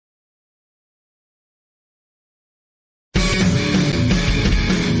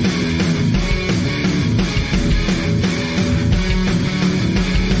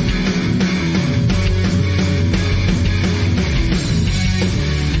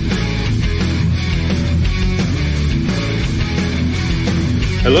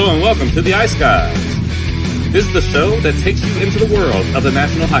Hello and welcome to the Ice Guys. This is the show that takes you into the world of the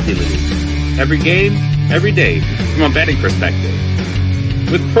National Hockey League. Every game, every day, from a betting perspective.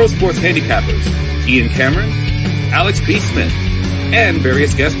 With pro sports handicappers, Ian Cameron, Alex P. Smith, and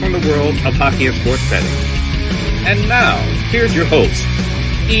various guests from the world of hockey and sports betting. And now, here's your host,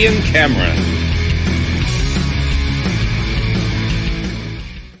 Ian Cameron.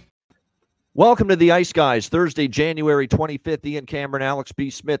 Welcome to the Ice Guys, Thursday, January 25th. Ian Cameron, Alex B.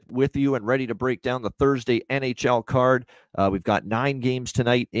 Smith with you and ready to break down the Thursday NHL card. We've got 9 games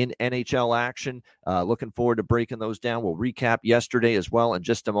tonight in NHL action. Looking forward to breaking those down. We'll recap yesterday as well in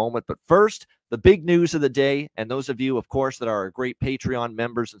just a moment. But first, the big news of the day, and those of you, of course, that are our great Patreon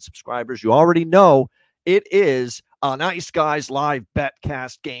members and subscribers, you already know it is an Ice Guys Live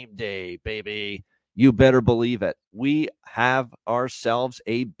Betcast game day, baby. You better believe it. We have ourselves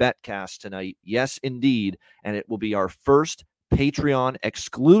a betcast tonight. Yes, indeed. And it will be our first Patreon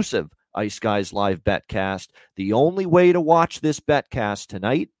exclusive Ice Guys Live betcast. The only way to watch this betcast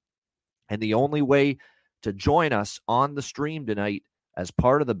tonight and the only way to join us on the stream tonight as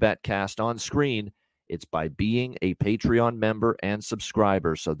part of the betcast on screen, it's by being a Patreon member and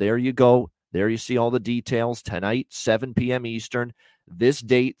subscriber. So there you go. There you see all the details. Tonight, 7 p.m. Eastern. This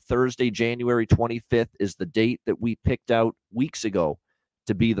date, Thursday, January 25th, is the date that we picked out weeks ago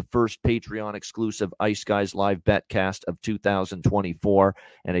to be the first Patreon exclusive Ice Guys Live Betcast of 2024.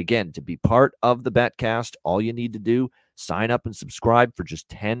 And again, to be part of the Betcast, all you need to do, sign up and subscribe for just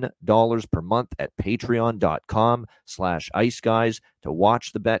 $10 per month at patreon.com/iceguys to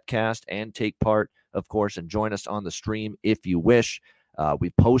watch the Betcast and take part, of course, and join us on the stream if you wish.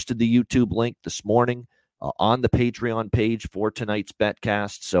 We posted the YouTube link this morning on the Patreon page for tonight's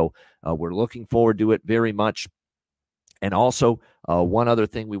betcast. So we're looking forward to it very much. And also, one other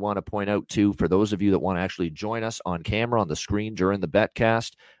thing we want to point out, too, for those of you that want to actually join us on camera on the screen during the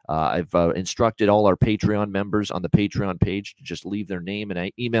betcast, I've instructed all our Patreon members on the Patreon page to just leave their name and an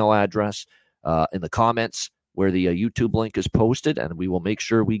email address in the comments where the YouTube link is posted, and we will make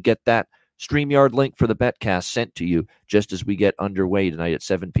sure we get that StreamYard link for the betcast sent to you just as we get underway tonight at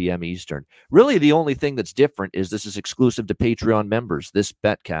 7 p.m. Eastern. Really, the only thing that's different is this is exclusive to Patreon members, this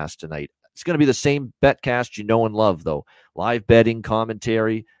betcast tonight. It's going to be the same betcast you know and love, though. Live betting,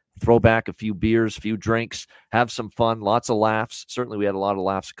 commentary, throw back a few beers, a few drinks, have some fun, lots of laughs. Certainly, we had a lot of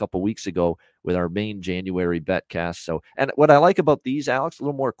laughs a couple weeks ago with our main January betcast. So, and what I like about these, Alex, a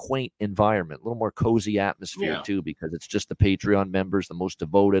little more quaint environment, a little more cozy atmosphere, too, because it's just the Patreon members, the most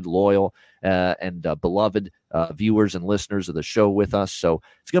devoted, loyal, and beloved viewers and listeners of the show with us. So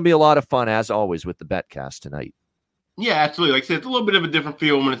it's going to be a lot of fun, as always, with the betcast tonight. Yeah, absolutely. Like I said, it's a little bit of a different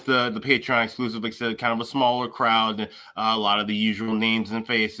feel when it's the Patreon exclusive. Like I said, kind of a smaller crowd, and a lot of the usual names and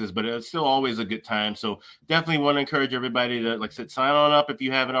faces, but it's still always a good time. So definitely want to encourage everybody to, like I said, sign on up if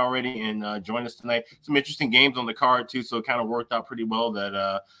you haven't already and join us tonight. Some interesting games on the card, too, so it kind of worked out pretty well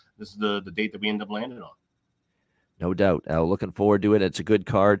that this is the date that we end up landing on. No doubt. Looking forward to it. It's a good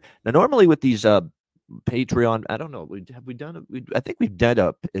card. Now, normally with these Patreon, I don't know. Have we done it? I think we've done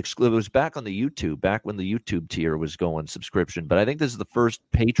a exclusive. It was back on the YouTube, back when the YouTube tier was going subscription. But I think this is the first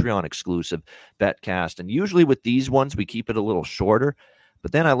Patreon exclusive betcast. And usually with these ones, we keep it a little shorter.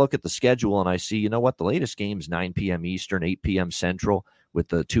 But then I look at the schedule and I see, you know what? The latest game's 9 p.m. Eastern, 8 p.m. Central, with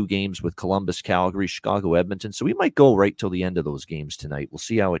the 2 games with Columbus, Calgary, Chicago, Edmonton. So we might go right till the end of those games tonight. We'll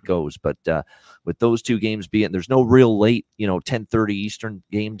see how it goes. But with those 2 games being, there's no real late, 10:30 Eastern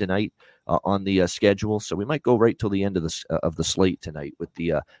game tonight on the schedule. So we might go right till the end of the slate tonight with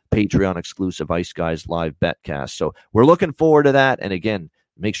the Patreon exclusive Ice Guys Live Betcast. So we're looking forward to that. And again,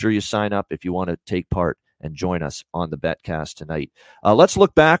 make sure you sign up if you want to take part and join us on the betcast tonight. Let's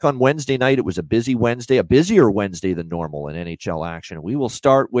look back on Wednesday night. It was a busy Wednesday, a busier Wednesday than normal in NHL action. We will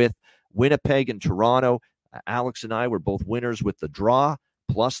start with Winnipeg and Toronto. Alex and I were both winners with the draw,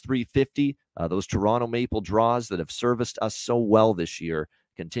 plus 350. Those Toronto Maple draws that have serviced us so well this year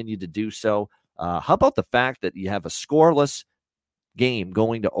continue to do so. How about the fact that you have a scoreless game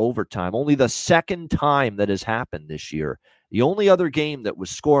going to overtime? Only the second time that has happened this year. The only other game that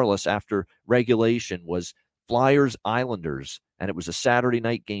was scoreless after regulation was Flyers-Islanders, and it was a Saturday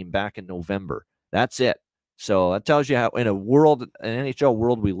night game back in November. That's it. So that tells you how, in an NHL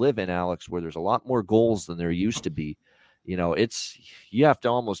world we live in, Alex, where there's a lot more goals than there used to be, you have to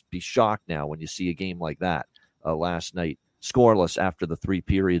almost be shocked now when you see a game like that last night, scoreless after the 3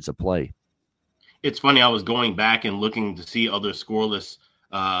 periods of play. It's funny. I was going back and looking to see other scoreless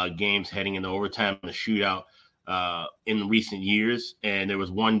games heading into overtime and a shootout in recent years. And there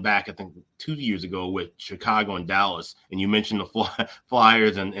was one back, I think, 2 years ago with Chicago and Dallas. And you mentioned the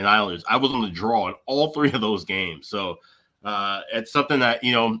Flyers and Islanders. I was on the draw in all 3 of those games. So It's something that,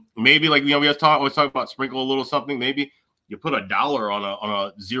 maybe like, we always talk about sprinkle a little something. Maybe you put $1 on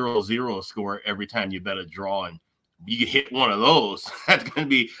a 0-0 score every time you bet a draw, and you can hit one of those. That's going to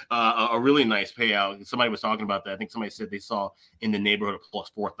be a really nice payout. Somebody was talking about that. I think somebody said they saw in the neighborhood of plus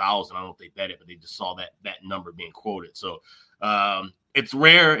 4,000. I don't know if they bet it, but they just saw that number being quoted. So it's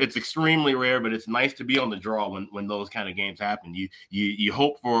rare. It's extremely rare, but it's nice to be on the draw when those kind of games happen. You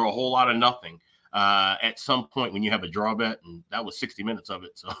hope for a whole lot of nothing at some point when you have a draw bet, and that was 60 minutes of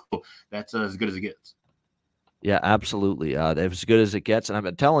it. So that's as good as it gets. Yeah, absolutely. As good as it gets. And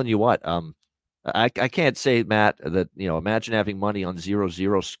I'm telling you what, I can't say, Matt, that, imagine having money on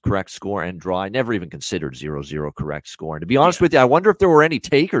 0-0 correct score and draw. I never even considered 0-0 correct score. And to be honest with you, I wonder if there were any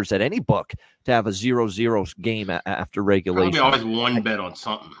takers at any book to have a 0-0 game after regulation. Probably always one bet on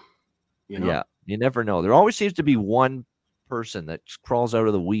something. Yeah, you never know. There always seems to be one person that crawls out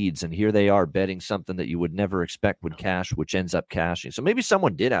of the weeds, and here they are betting something that you would never expect would cash, which ends up cashing. So maybe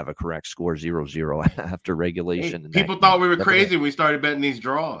someone did have a correct score 0-0 after regulation. Hey, people thought we were crazy when we started betting these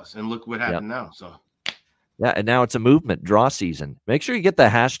draws, and look what happened now. So yeah, and now it's a movement, draw season. Make sure you get the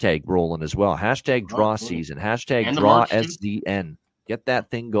hashtag rolling as well. Hashtag draw season. Hashtag draw SDN. Get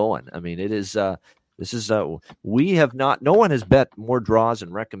that thing going. I mean, it is we have not, no one has bet more draws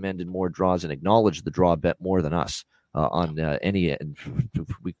and recommended more draws and acknowledged the draw bet more than us. On any,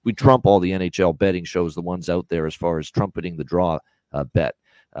 we trump all the NHL betting shows, the ones out there, as far as trumpeting the draw bet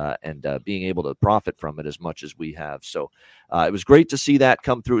and being able to profit from it as much as we have. So it was great to see that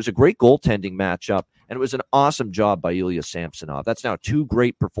come through. It was a great goaltending matchup, and it was an awesome job by Ilya Samsonov. That's now 2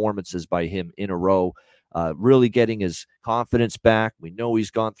 great performances by him in a row, really getting his confidence back. We know he's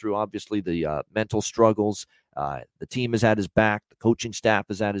gone through, obviously, the mental struggles. The team has had his back. The coaching staff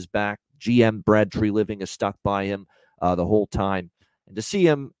has had his back. GM Brad Treliving has stuck by him the whole time. And to see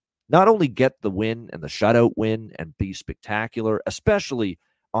him not only get the win and the shutout win and be spectacular, especially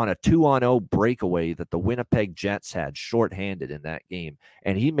on a 2-on-0 breakaway that the Winnipeg Jets had shorthanded in that game.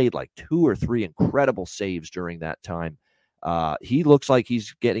 And he made like 2 or 3 incredible saves during that time. He looks like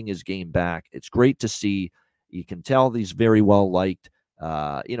he's getting his game back. It's great to see. You can tell he's very well liked.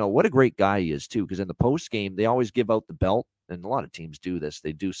 What a great guy he is, too, because in the post game, they always give out the belt. And a lot of teams do this.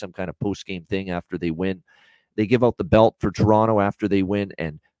 They do some kind of post game thing after they win. They give out the belt for Toronto after they win.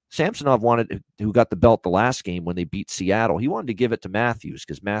 And Samsonov who got the belt the last game when they beat Seattle, he wanted to give it to Matthews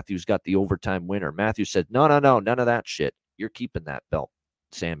because Matthews got the overtime winner. Matthews said, no, none of that shit. You're keeping that belt,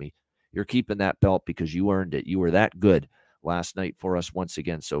 Sammy. You're keeping that belt because you earned it. You were that good last night for us once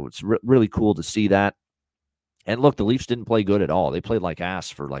again. So it's really cool to see that. And look, the Leafs didn't play good at all. They played like ass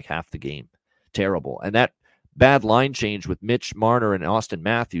for like half the game. Terrible. And that bad line change with Mitch Marner and Austin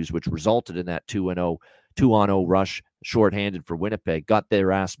Matthews, which resulted in that 2-on-0 rush, shorthanded for Winnipeg, got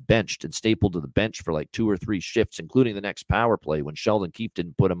their ass benched and stapled to the bench for like 2 or 3 shifts, including the next power play when Sheldon Keefe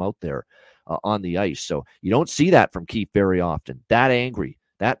didn't put him out there on the ice. So you don't see that from Keefe very often. That angry,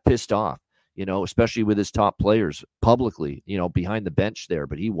 that pissed off, especially with his top players publicly, behind the bench there.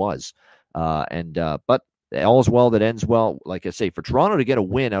 But he was. But all's well that ends well. Like I say, for Toronto to get a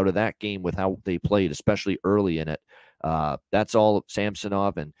win out of that game with how they played, especially early in it, that's all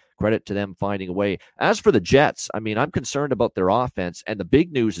Samsonov, and credit to them finding a way. As for the Jets, I mean, I'm concerned about their offense, and the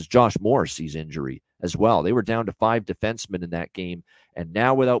big news is Josh Morrissey's injury as well. They were down to 5 defensemen in that game, and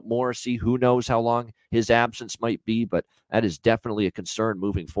now without Morrissey, who knows how long his absence might be, but that is definitely a concern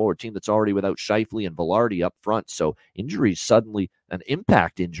moving forward. Team that's already without Scheifele and Velarde up front, so injuries suddenly, and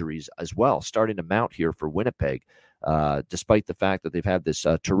impact injuries as well, starting to mount here for Winnipeg. Despite the fact that they've had this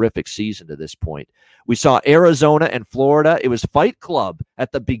terrific season to this point. We saw Arizona and Florida. It was Fight Club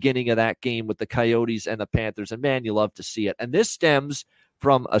at the beginning of that game with the Coyotes and the Panthers, and man, you love to see it. And this stems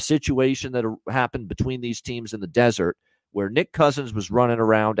from a situation that happened between these teams in the desert where Nick Cousins was running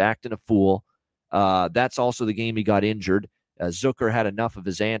around acting a fool. That's also the game he got injured. Zucker had enough of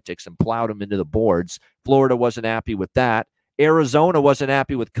his antics and plowed him into the boards. Florida wasn't happy with that. Arizona wasn't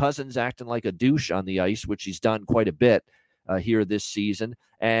happy with Cousins acting like a douche on the ice, which he's done quite a bit here this season.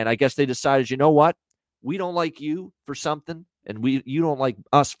 And I guess they decided, you know what? We don't like you for something, and you don't like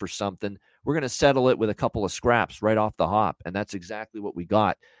us for something. We're going to settle it with a couple of scraps right off the hop. And that's exactly what we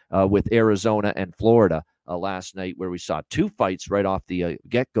got with Arizona and Florida last night, where we saw 2 fights right off the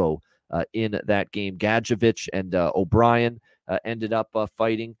get-go in that game. Gadjevich and O'Brien ended up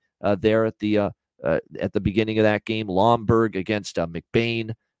fighting there at the beginning of that game. Lomberg against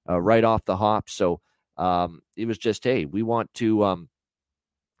McBain right off the hop. So it was just, hey, we want to,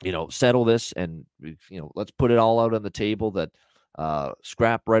 settle this, and, let's put it all out on the table. That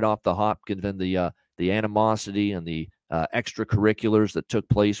scrap right off the hop, given the animosity and the extracurriculars that took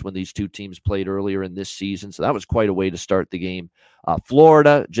place when these two teams played earlier in this season. So that was quite a way to start the game.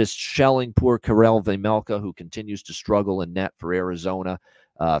 Florida just shelling poor Karel Vejmelka, who continues to struggle in net for Arizona.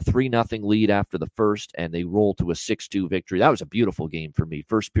 3-0 lead after the first, and they roll to a 6-2 victory. That was a beautiful game for me.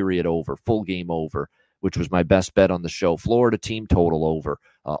 First period over, full game over, which was my best bet on the show. Florida team total over.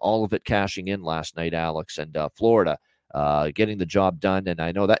 All of it cashing in last night, Alex. And Florida getting the job done. And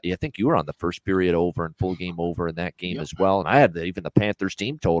I know that I think you were on the first period over and full game over in that game as well. And I had even the Panthers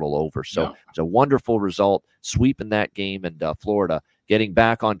team total over. So it's a wonderful result, sweeping that game, and Florida getting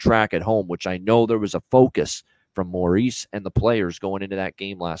back on track at home, which I know there was a focus from Maurice and the players going into that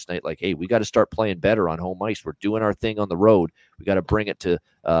game last night. Like, hey, we got to start playing better on home ice. We're doing our thing on the road. We got to bring it to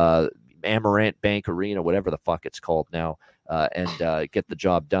Amarant Bank Arena, whatever the fuck it's called now, and get the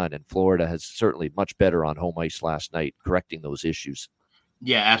job done. And Florida has certainly much better on home ice last night, correcting those issues.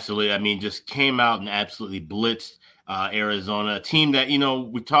 Yeah, absolutely. I mean, just came out and absolutely blitzed Arizona, a team that,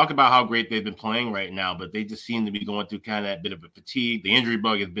 we talk about how great they've been playing right now, but they just seem to be going through kind of that bit of a fatigue. The injury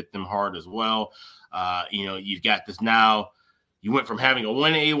bug has bit them hard as well. You've got this now. You went from having a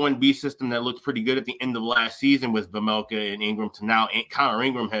 1A, 1B system that looked pretty good at the end of last season with Vejmelka and Ingram to now Connor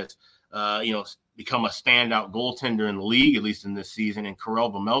Ingram has, become a standout goaltender in the league, at least in this season. And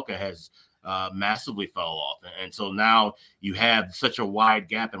Karel Vejmelka has massively fell off. And so now you have such a wide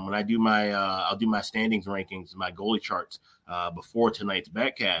gap. And when I do I'll do my standings rankings, my goalie charts before tonight's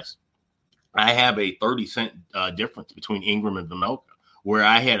betcast, I have a 30-cent difference between Ingram and Vejmelka, where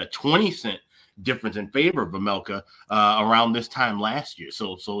I had a 20-cent difference in favor of Vejmelka around this time last year.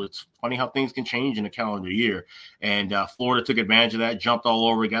 So it's funny how things can change in a calendar year. And Florida took advantage of that, jumped all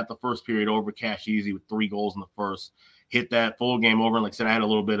over, got the first period over, cashed easy with 3 goals in the first, hit that full game over. And like I said, I had a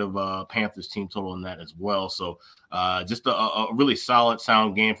little bit of Panthers team total in that as well. So just a really solid,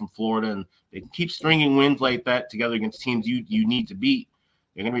 sound game from Florida. And they can keep stringing wins like that together against teams you need to beat.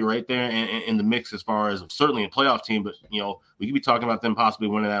 They're going to be right there in the mix as far as certainly a playoff team, but, we could be talking about them possibly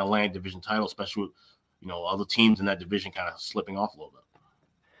winning that Atlantic Division title, especially with, other teams in that division kind of slipping off a little bit.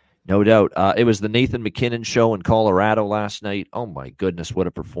 No doubt. It was the Nathan McKinnon show in Colorado last night. Oh, my goodness, what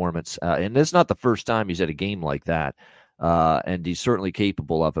a performance. And it's not the first time he's at a game like that, and he's certainly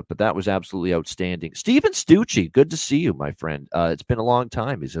capable of it, but that was absolutely outstanding. Steven Stucci, good to see you, my friend. It's been a long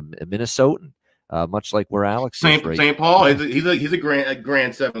time. He's a Minnesotan. Much like where Alex is, right? St. Paul, he's a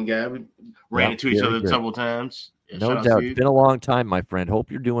Grand 7 guy. We ran into each other several times. Yeah, no doubt. It's been a long time, my friend.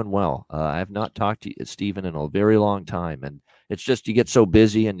 Hope you're doing well. I have not talked to Stephen in a very long time, and it's just you get so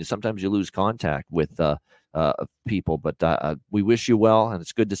busy, and sometimes you lose contact with people. But we wish you well, and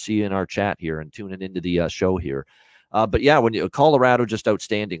it's good to see you in our chat here and tuning into the show here. But yeah, Colorado just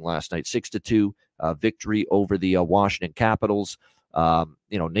outstanding last night, 6-2 victory over the Washington Capitals.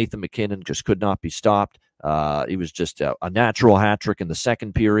 Nathan McKinnon just could not be stopped. He was just a natural hat trick in the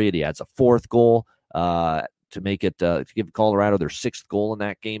second period. He adds a 4th goal to make it to give Colorado their 6th goal in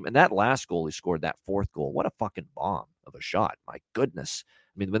that game. And that last goal he scored, that 4th goal, what a fucking bomb of a shot. My goodness.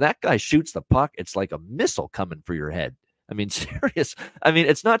 I mean, when that guy shoots the puck, it's like a missile coming for your head. I mean, serious. I mean,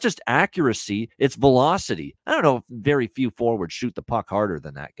 it's not just accuracy, it's velocity. I don't know if very few forwards shoot the puck harder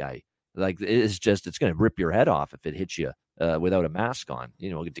than that guy. Like, it's going to rip your head off if it hits you without a mask on,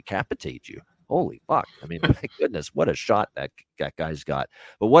 decapitate you. Holy fuck. I mean, my goodness, what a shot that guy's got.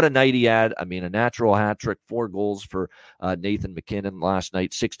 But what a night he had. I mean, a natural hat trick, 4 goals for Nathan McKinnon last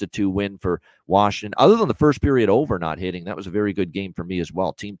night, 6-2 win for Washington. Other than the first period over not hitting, that was a very good game for me as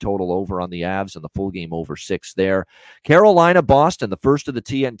well. Team total over on the Avs and the full game over 6 there. Carolina, Boston, the first of the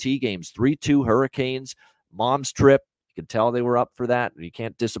TNT games, 3-2 Hurricanes. Mom's trip. You can tell they were up for that. You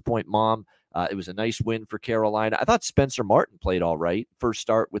can't disappoint Mom. It was a nice win for Carolina. I thought Spencer Martin played all right. First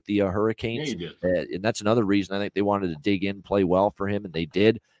start with the Hurricanes. Yeah, he did. And that's another reason I think they wanted to dig in, play well for him, and they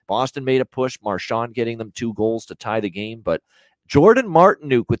did. Boston made a push. Marchand getting them 2 goals to tie the game. But Jordan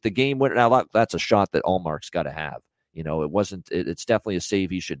Martinook with the game winner. Now, that's a shot that Allmark's got to have. It's definitely a save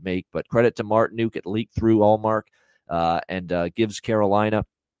he should make. But credit to Martinook. It leaked through Allmark and gives Carolina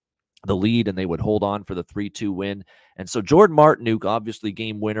the lead, and they would hold on for the 3-2 win. And so Jordan Martinook, obviously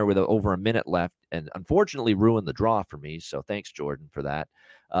game winner with over a minute left, and unfortunately ruined the draw for me. So thanks, Jordan, for that.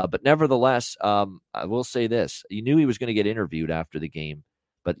 But nevertheless, I will say this. You knew he was going to get interviewed after the game,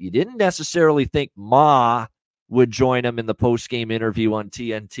 but you didn't necessarily think Ma would join him in the post-game interview on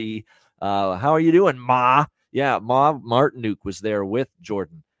TNT. How are you doing, Ma? Yeah, Ma Martinook was there with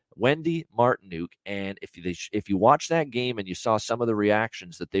Jordan. Wendy Martinook, and if you watch that game and you saw some of the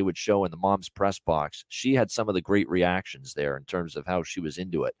reactions that they would show in the Mom's press box, she had some of the great reactions there in terms of how she was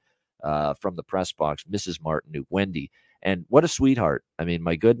into it from the press box, Mrs. Martinook, Wendy. And what a sweetheart. I mean,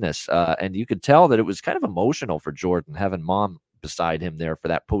 my goodness. And you could tell that it was kind of emotional for Jordan having mom beside him there for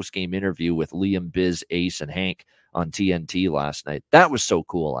that post-game interview with Liam, Biz, Ace, and Hank on TNT last night. That was so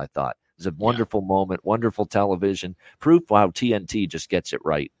cool, I thought. It was a wonderful moment, wonderful television. Proof how TNT just gets it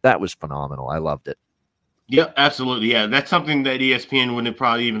right. That was phenomenal. I loved it. Yeah, absolutely. Yeah, that's something that ESPN wouldn't have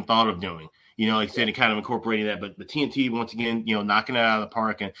probably even thought of doing. Like I said, it kind of incorporating that. But the TNT, once again, knocking it out of the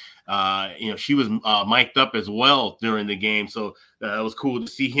park. And, she was mic'd up as well during the game. So it was cool to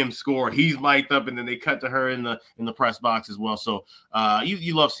see him score. He's mic'd up, and then they cut to her in the press box as well. So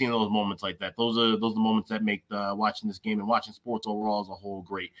you love seeing those moments like that. Those are the moments that make watching this game and watching sports overall as a whole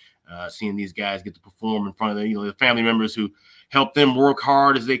great. Seeing these guys get to perform in front of the family members who helped them work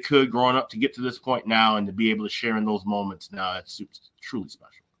hard as they could growing up to get to this point now, and to be able to share in those moments now, it's truly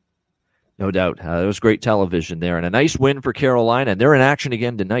special. No doubt. It was great television there, and a nice win for Carolina. And they're in action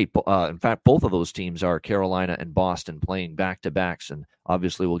again tonight. In fact, both of those teams are Carolina and Boston playing back-to-backs, and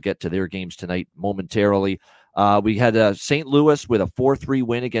obviously we'll get to their games tonight momentarily. We had St. Louis with a 4-3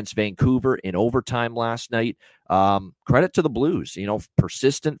 win against Vancouver in overtime last night. Credit to the Blues.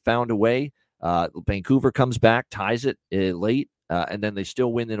 Persistent, found a way. Vancouver comes back, ties it late, and then they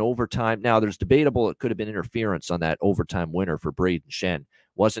still win in overtime. Now, there's debatable. It could have been interference on that overtime winner for Braden Shen.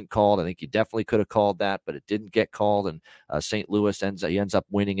 Wasn't called. I think he definitely could have called that, but it didn't get called, and St. Louis ends up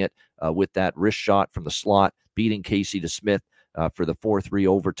winning it with that wrist shot from the slot, beating Casey DeSmith for the 4-3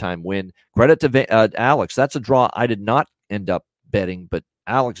 overtime win. Credit to Alex. That's a draw I did not end up betting, but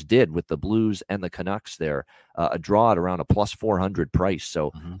Alex did with the Blues and the Canucks there. A draw at around a plus 400 price.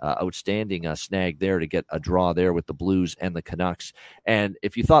 So outstanding snag there to get a draw there with the Blues and the Canucks. And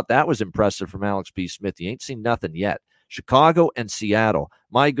if you thought that was impressive from Alex B. Smith, you ain't seen nothing yet. Chicago and Seattle.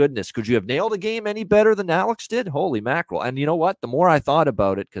 My goodness, could you have nailed a game any better than Alex did? Holy mackerel. And you know what? The more I thought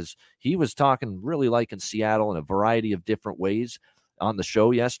about it, because he was talking really liking Seattle in a variety of different ways on the show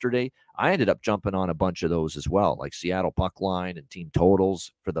yesterday, I ended up jumping on a bunch of those as well, like Seattle puck line and team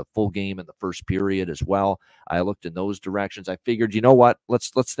totals for the full game in the first period as well. I looked in those directions. I figured, you know what? Let's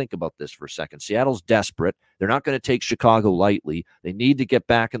think about this for a second. Seattle's desperate. They're not going to take Chicago lightly. They need to get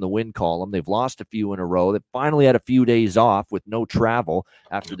back in the win column. They've lost a few in a row. They finally had a few days off with no travel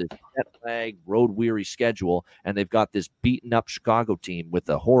after this jet-lag, road-weary schedule, and they've got this beaten-up Chicago team with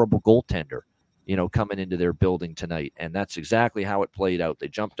a horrible goaltender, coming into their building tonight. And that's exactly how it played out. They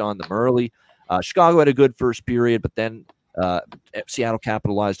jumped on them early. Chicago had a good first period, but then Seattle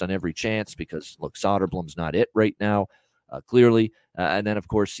capitalized on every chance because, look, Soderblom's not it right now, clearly. And then, of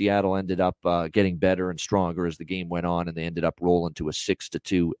course, Seattle ended up getting better and stronger as the game went on, and they ended up rolling to a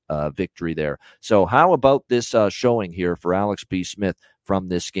 6-2 victory there. So how about this showing here for Alex B. Smith from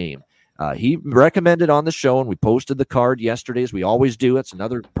this game? He recommended on the show, and we posted the card yesterday, as we always do. It's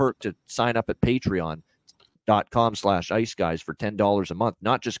another perk to sign up at patreon.com/Ice Guys for $10 a month,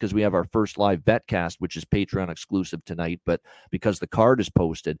 not just because we have our first live betcast, which is Patreon exclusive tonight, but because the card is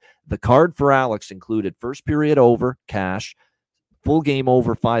posted. The card for Alex included first period over, cash, full game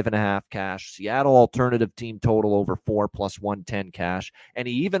over 5.5 cash, Seattle alternative team total over 4 plus 110 cash, and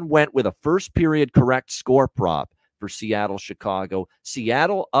he even went with a first period correct score prop for Seattle, Chicago.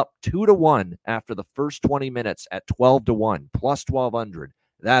 Seattle up 2-1 after the first 20 minutes at 12-1, plus 1,200.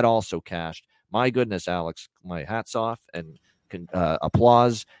 That also cashed. My goodness, Alex, my hat's off and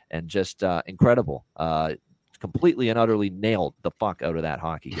applause, and just incredible. Completely and utterly nailed the fuck out of that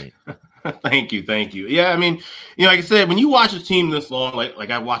hockey game. Thank you. Yeah, I mean, like I said, when you watch a team this long,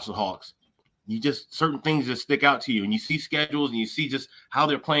 like I watch the Hawks, you just, certain things just stick out to you, and you see schedules and you see just how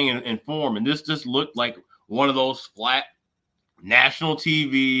they're playing in form. And this just looked like one of those flat national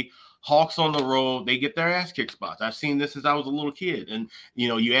TV Hawks on the road. They get their ass kicked spots. I've seen this since I was a little kid. And,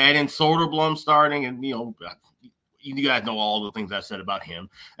 you add in Soderblom starting, and, you guys know all the things I said about him.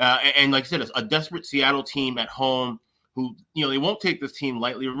 And like I said, it's a desperate Seattle team at home who, they won't take this team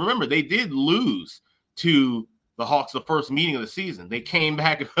lightly. Remember, they did lose to the Hawks the first meeting of the season. They came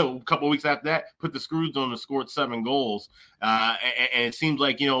back a couple of weeks after that, put the screws on and scored 7 goals. And it seems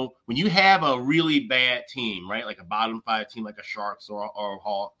like, when you have a really bad team, right, like a bottom 5 team like a Sharks or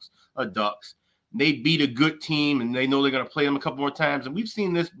Hawks or Ducks, they beat a good team and they know they're going to play them a couple more times. And we've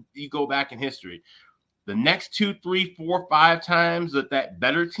seen this, you go back in history. The next 2, 3, 4, 5 times that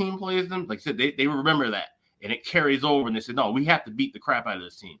better team plays them, like I said, they remember that. And it carries over, and they said, no, we have to beat the crap out of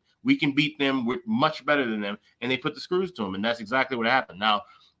this team. We can beat them. We're much better than them. And they put the screws to them, and that's exactly what happened. Now,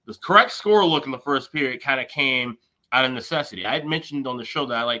 the correct score look in the first period kind of came out of necessity. I had mentioned on the show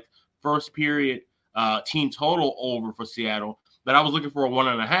that I liked first period team total over for Seattle, but I was looking for a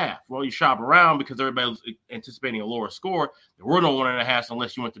 1.5. Well, you shop around because everybody was anticipating a lower score. There were no 1.5s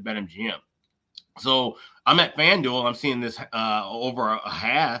unless you went to BetMGM. So I'm at FanDuel. I'm seeing this over a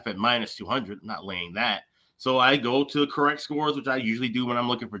half at minus 200. I'm not laying that. So I go to correct scores, which I usually do when I'm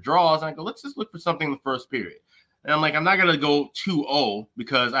looking for draws. And I go, let's just look for something in the first period. And I'm like, I'm not going to go 2-0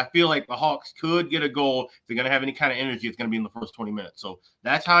 because I feel like the Hawks could get a goal. If they're going to have any kind of energy, it's going to be in the first 20 minutes. So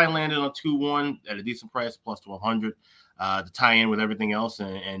that's how I landed on 2-1 at a decent price, plus 1,200 to tie in with everything else.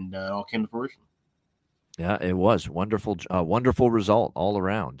 And it all came to fruition. Yeah, it was wonderful, wonderful result all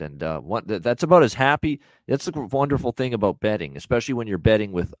around, and that's about as happy. That's the wonderful thing about betting, especially when you're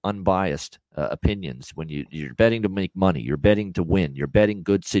betting with unbiased opinions. When you're betting to make money, you're betting to win, you're betting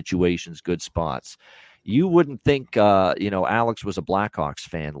good situations, good spots. You wouldn't think, Alex was a Blackhawks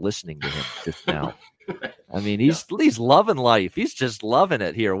fan listening to him just now. I mean, he's loving life. He's just loving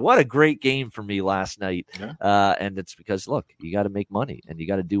it here. What a great game for me last night. Yeah. And it's because, look, you got to make money and you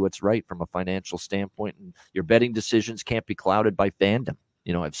got to do what's right from a financial standpoint. And your betting decisions can't be clouded by fandom.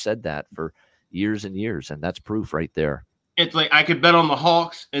 I've said that for years and years, and that's proof right there. It's like I could bet on the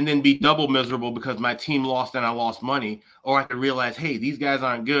Hawks and then be double miserable because my team lost and I lost money. Or I could realize, hey, these guys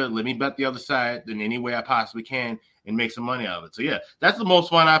aren't good. Let me bet the other side in any way I possibly can and make some money out of it. So, yeah, that's the most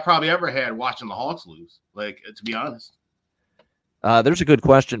fun I probably ever had watching the Hawks lose, to be honest. There's a good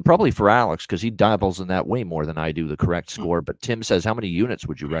question, probably for Alex, because he dabbles in that way more than I do, the correct score. But Tim says, how many units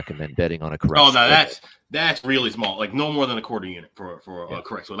would you recommend betting on a correct score? Oh, no, that's really small. Like no more than a quarter unit for a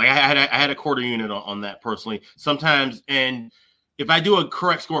correct score. Like I had a quarter unit on that personally. Sometimes, and if I do a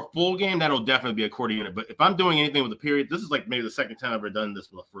correct score full game, that'll definitely be a quarter unit. But if I'm doing anything with a period, this is like maybe the second time I've ever done this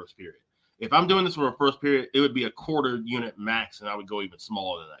for the first period. If I'm doing this for a first period, it would be a quarter unit max, and I would go even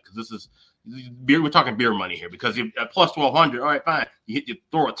smaller than that because this is beer. We're talking beer money here because if at plus 1,200, all right, fine. You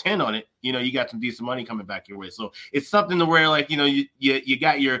throw a 10 on it, you got some decent money coming back your way. So it's something to where you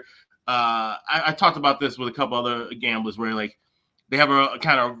got your. I talked about this with a couple other gamblers where they have a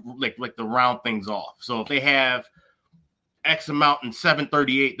kind of like the round things off. So if they have X amount in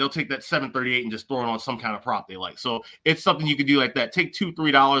 738, they'll take that 738 and just throw it on some kind of prop they like. So it's something you could do like that. Take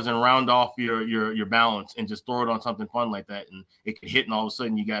 $2-3 and round off your balance and just throw it on something fun like that, and it could hit, and all of a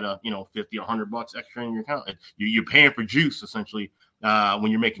sudden you got $50 or $100 extra in your account. You're paying for juice essentially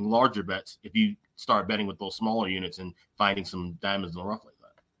when you're making larger bets. If you start betting with those smaller units and finding some diamonds in the rough like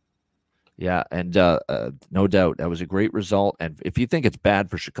that. Yeah, and no doubt that was a great result. And if you think it's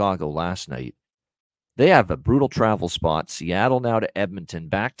bad for Chicago last night, they have a brutal travel spot. Seattle now to Edmonton,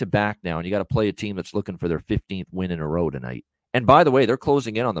 back-to-back now, and you got to play a team that's looking for their 15th win in a row tonight. And by the way, they're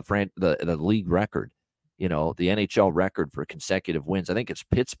closing in on the league record, the NHL record for consecutive wins. I think it's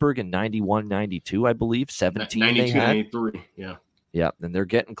Pittsburgh in 91-92, I believe, 17 92-93, yeah. Yeah, and they're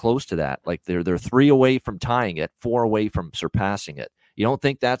getting close to that. Like they're 3 away from tying it, 4 away from surpassing it. You don't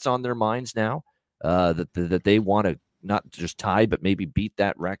think that's on their minds now, that they want to not just tie, but maybe beat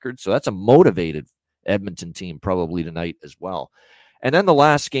that record? So that's a motivated Edmonton team probably tonight as well. And then the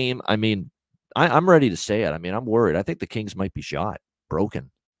last game, I mean, I'm ready to say it. I mean, I'm worried. I think the Kings might be broken.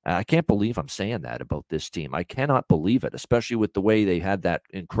 I can't believe I'm saying that about this team. I cannot believe it, especially with the way they had that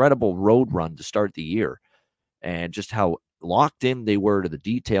incredible road run to start the year and just how locked in they were to the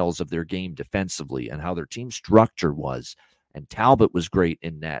details of their game defensively and how their team structure was. And Talbot was great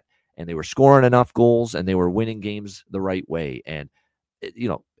in net, and they were scoring enough goals and they were winning games the right way. And,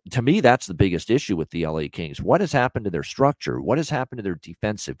 to me, that's the biggest issue with the LA Kings. What has happened to their structure? What has happened to their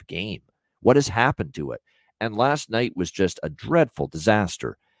defensive game? What has happened to it? And last night was just a dreadful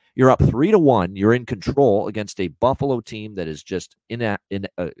disaster. You're up 3-1. You're in control against a Buffalo team that is just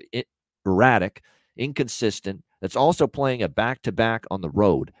erratic, inconsistent, that's also playing a back-to-back on the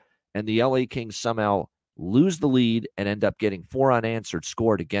road. And the LA Kings somehow lose the lead and end up getting 4 unanswered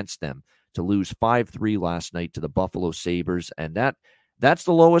scored against them to lose 5-3 last night to the Buffalo Sabres. And that's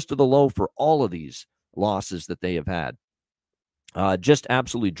the lowest of the low for all of these losses that they have had. Just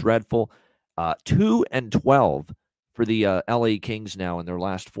absolutely dreadful. 2-12 for the LA Kings now in their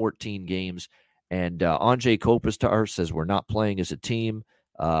last 14 games. And Anjay Kopitar says we're not playing as a team.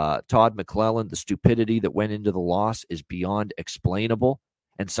 Todd McClellan, the stupidity that went into the loss is beyond explainable.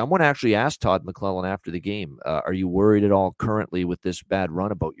 And someone actually asked Todd McClellan after the game, are you worried at all currently with this bad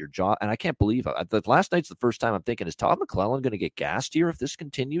run about your job? And I can't believe it. Last night's the first time I'm thinking, is Todd McClellan going to get gassed here if this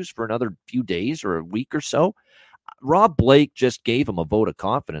continues for another few days or a week or so? Rob Blake just gave him a vote of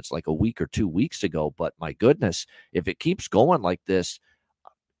confidence like a week or 2 weeks ago. But my goodness, if it keeps going like this,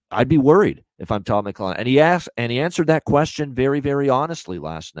 I'd be worried if I'm Todd McClellan. And he answered that question very, very honestly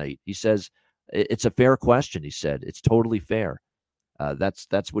last night. He says, it's a fair question. He said, it's totally fair.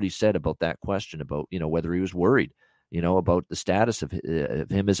 That's what he said about that question about, whether he was worried, about the status of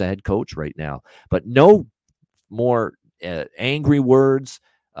him as a head coach right now. But no more angry words,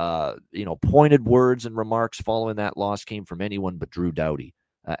 Pointed words and remarks following that loss came from anyone but Drew Doughty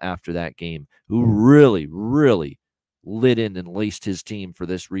after that game, who really, really lit in and laced his team for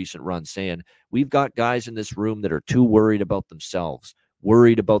this recent run, saying, we've got guys in this room that are too worried about themselves,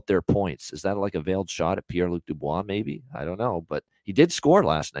 worried about their points. Is that like a veiled shot at Pierre-Luc Dubois, maybe? I don't know. But he did score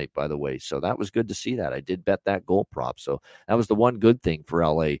last night, by the way, so that was good to see that. I did bet that goal prop, so that was the one good thing for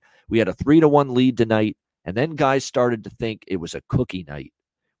LA. We had a 3-1 lead tonight, and then guys started to think it was a cookie night.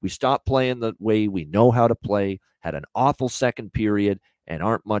 We stopped playing the way we know how to play, had an awful second period, and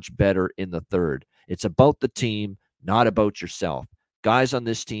aren't much better in the third. It's about the team, not about yourself. Guys on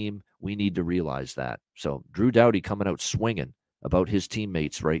this team, we need to realize that. So Drew Doughty coming out swinging about his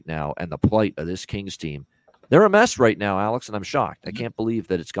teammates right now and the plight of this Kings team. They're a mess right now, Alex, and I'm shocked. I can't believe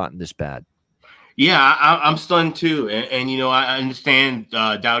that it's gotten this bad. Yeah, I'm stunned too. And I understand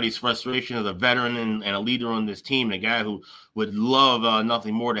Doughty's frustration as a veteran and a leader on this team, and a guy who would love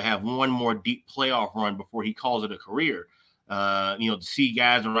nothing more to have one more deep playoff run before he calls it a career. To see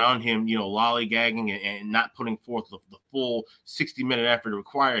guys around him, lollygagging and not putting forth the full 60-minute effort it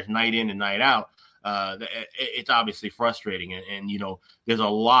requires night in and night out. It's obviously frustrating, and there's a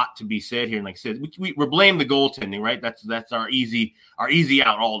lot to be said here. And like I said, we're blaming the goaltending, right? That's our easy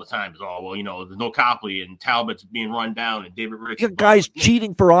out all the time. Is there's no Copley and Talbot's being run down and David Ricks. Guys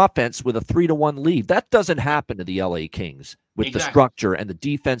cheating for offense with a 3-1 lead. That doesn't happen to the LA Kings with the structure and the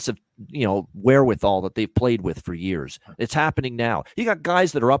defensive, wherewithal that they've played with for years. It's happening now. You got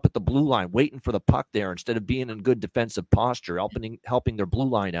guys that are up at the blue line waiting for the puck there instead of being in good defensive posture, helping their blue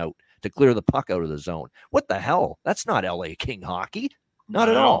line out to clear the puck out of the zone. What the hell? That's not LA King hockey. Not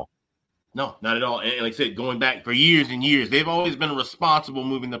at all. No, not at all. And like I said, going back for years and years, they've always been responsible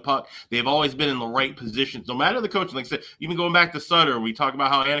moving the puck. They've always been in the right positions, no matter the coaching. Like I said, even going back to Sutter, we talk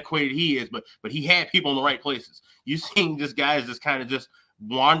about how antiquated he is, but he had people in the right places. You're seeing this guy is just kind of just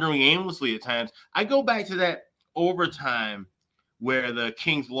wandering aimlessly at times. I go back to that overtime where the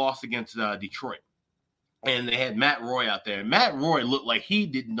Kings lost against Detroit. And they had Matt Roy out there. Matt Roy looked like he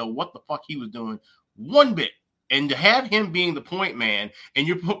didn't know what the fuck he was doing one bit. And to have him being the point man, and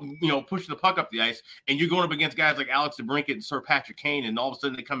you're pushing the puck up the ice, and you're going up against guys like Alex DeBrincat and Sir Patrick Kane, and all of a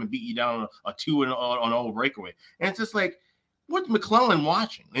sudden they come and beat you down a 2-0 on an breakaway. And it's just like, what's McClellan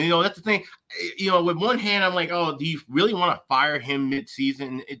watching? And that's the thing. With one hand, I'm like, oh, do you really want to fire him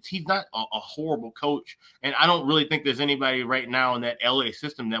mid-season? He's not a horrible coach, and I don't really think there's anybody right now in that LA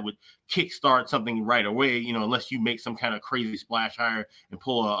system that would kickstart something right away. Unless you make some kind of crazy splash hire and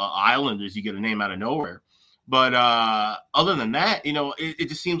pull a Islanders, you get a name out of nowhere. But other than that, it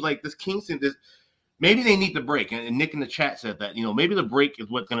just seems like this Kingston, maybe they need the break. And Nick in the chat said that, maybe the break is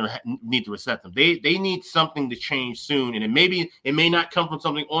what's going to need to reset them. They need something to change soon. And it may not come from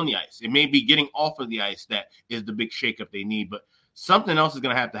something on the ice. It may be getting off of the ice that is the big shakeup they need. But something else is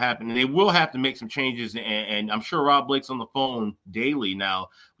going to happen. And they will have to make some changes. And I'm sure Rob Blake's on the phone daily now.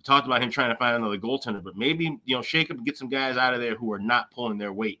 We talked about him trying to find another goaltender. But maybe, shake up and get some guys out of there who are not pulling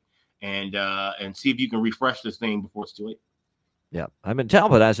their weight. And see if you can refresh this thing before it's too late. Yeah, I mean,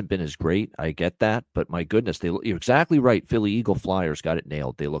 Talbot hasn't been as great. I get that. But my goodness, you're exactly right. Philly Eagle Flyers got it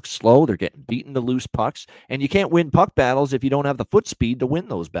nailed. They look slow. They're getting beaten to loose pucks. And you can't win puck battles if you don't have the foot speed to win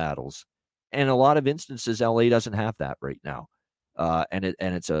those battles. And in a lot of instances, LA doesn't have that right now. And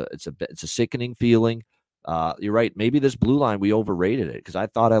it's a sickening feeling. You're right. Maybe this blue line, we overrated it because I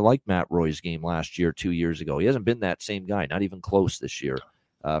thought I liked Matt Roy's game last year, 2 years ago. He hasn't been that same guy, not even close this year.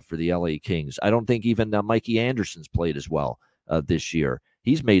 For the LA Kings. I don't think even Mikey Anderson's played as well this year.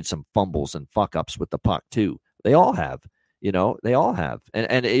 He's made some fumbles and fuck-ups with the puck, too. They all have. They all have.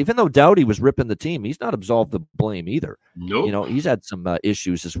 And even though Doughty was ripping the team, he's not absolved the blame either. Nope. He's had some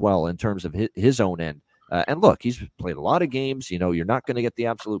issues as well in terms of his own end. And look, he's played a lot of games. You're not going to get the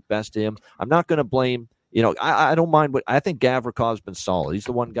absolute best of him. I'm not going to blame I don't mind I think Gavrikov's been solid. He's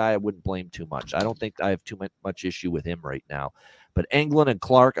the one guy I wouldn't blame too much. I don't think I have too much issue with him right now. But Englund and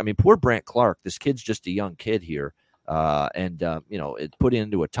Clark, I mean, poor Brant Clark, this kid's just a young kid here. It put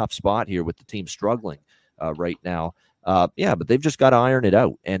into a tough spot here with the team struggling right now. But they've just got to iron it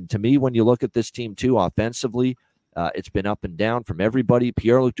out. And to me, when you look at this team too, offensively, it's been up and down from everybody.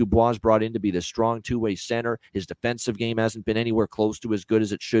 Pierre-Luc Dubois brought in to be the strong two-way center. His defensive game hasn't been anywhere close to as good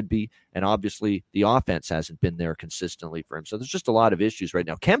as it should be. And obviously, the offense hasn't been there consistently for him. So there's just a lot of issues right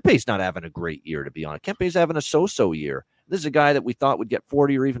now. Kempe's not having a great year, to be honest. Kempe's having a so-so year. This is a guy that we thought would get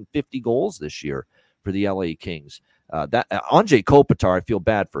 40 or even 50 goals this year for the LA Kings. Andrei Kopitar, I feel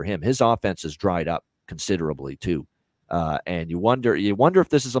bad for him. His offense has dried up considerably, too. And you wonder if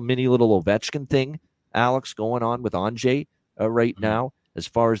this is a mini little Ovechkin thing, Alex, going on with Anjay right now, as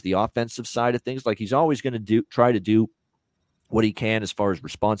far as the offensive side of things. Like he's always going to try to do what he can as far as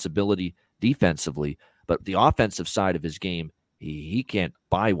responsibility defensively, but the offensive side of his game, he can't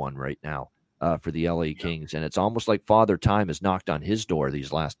buy one right now for the LA Kings, and it's almost like Father Time has knocked on his door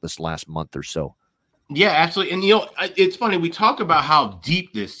this last month or so. Yeah, absolutely. And, it's funny. We talk about how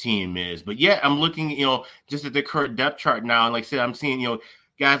deep this team is, but yet I'm looking, just at the current depth chart now. And like I said, I'm seeing,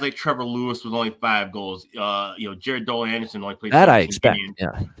 guys like Trevor Lewis with only 5 goals. Jared Dolan Anderson only played that 17 I expect.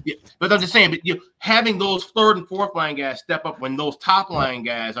 games. Yeah. But I'm just saying, but having those third and fourth line guys step up when those top line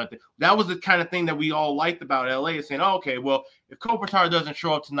guys aren't there, that was the kind of thing that we all liked about LA, is saying, oh, okay, well, if Kopitar doesn't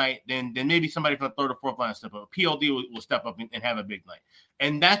show up tonight, then maybe somebody from the third or fourth line will step up. PLD will step up and have a big night.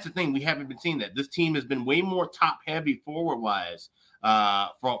 And that's the thing. We haven't been seeing that. This team has been way more top heavy forward wise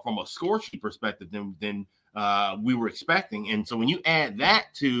from a score sheet perspective than we were expecting. And so when you add that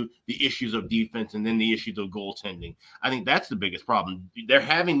to the issues of defense and then the issues of goaltending, I think that's the biggest problem. They're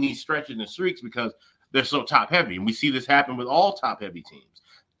having these stretches and streaks because they're so top heavy. And we see this happen with all top heavy teams.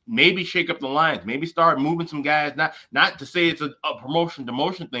 Maybe shake up the lines, maybe start moving some guys, not to say it's a promotion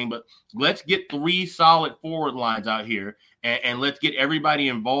demotion thing, but let's get 3 solid forward lines out here and let's get everybody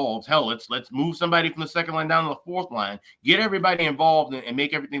involved. Hell, let's move somebody from the second line down to the fourth line, get everybody involved and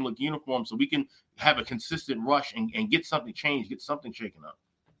make everything look uniform so we can have a consistent rush and get something changed, get something shaken up.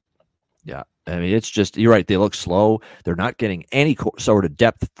 Yeah, I mean, it's just, you're right. They look slow. They're not getting any sort of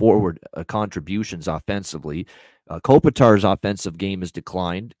depth forward contributions offensively. Kopitar's offensive game has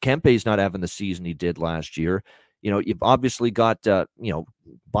declined. Kempe's not having the season he did last year. You've obviously got,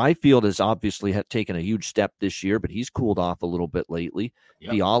 Byfield has obviously taken a huge step this year, but he's cooled off a little bit lately.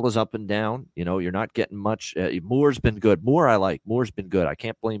 Yep. Fiala's up and down. You're not getting much. Moore's been good. Moore's been good. I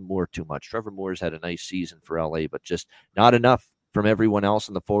can't blame Moore too much. Trevor Moore's had a nice season for LA, but just not enough from everyone else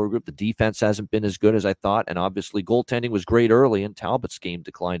in the forward group. The defense hasn't been as good as I thought, and obviously goaltending was great early, and Talbot's game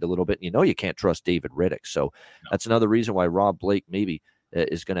declined a little bit. You can't trust David Riddick, so that's another reason why Rob Blake maybe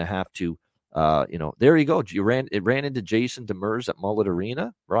is going to have to, there you go. It ran into Jason Demers at Mullet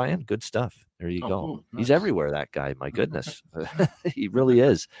Arena. Ryan, good stuff. There you go. Cool. Nice. He's everywhere, that guy. My goodness. He really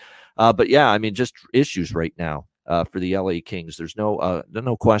is. But yeah, I mean, just issues right now for the LA Kings. There's no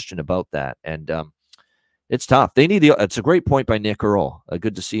question about that. And it's tough. They need it's a great point by Nick Earl.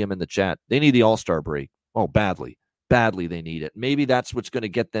 Good to see him in the chat. They need the All-Star break. Oh, badly they need it. Maybe that's what's going to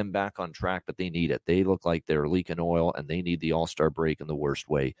get them back on track, but they need it. They look like they're leaking oil, and they need the All-Star break in the worst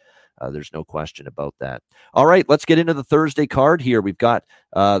way. There's no question about that. All right, let's get into the Thursday card here. We've got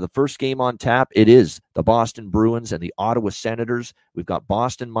the first game on tap. It is the Boston Bruins and the Ottawa Senators. We've got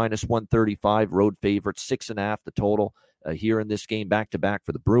Boston minus 135, road favorites, 6.5 the total. Here in this game, back-to-back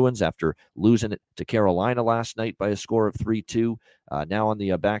for the Bruins after losing it to Carolina last night by a score of 3-2. Now on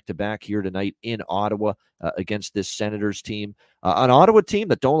the back-to-back here tonight in Ottawa against this Senators team. An Ottawa team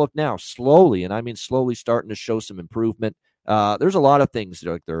that, don't look now, slowly, and I mean slowly, starting to show some improvement. There's a lot of things.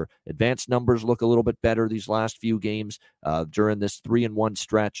 Like their advanced numbers look a little bit better these last few games during this 3-1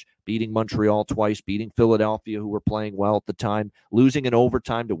 stretch, beating Montreal twice, beating Philadelphia, who were playing well at the time, losing in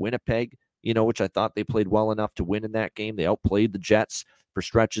overtime to Winnipeg, which I thought they played well enough to win in that game. They outplayed the Jets for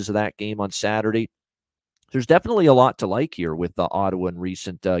stretches of that game on Saturday. There's definitely a lot to like here with Ottawa in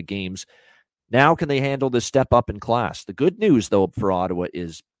recent games. Now, can they handle this step up in class? The good news, though, for Ottawa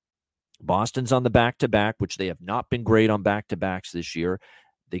is Boston's on the back-to-back, which they have not been great on back-to-backs this year.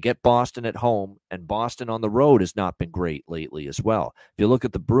 They get Boston at home, and Boston on the road has not been great lately as well. If you look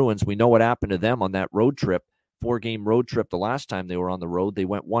at the Bruins, we know what happened to them on that road trip. 4-game road trip the last time they were on the road. They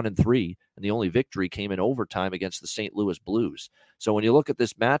went 1-3, and the only victory came in overtime against the St. Louis Blues. So when you look at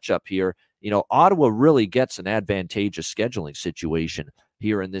this matchup here, Ottawa really gets an advantageous scheduling situation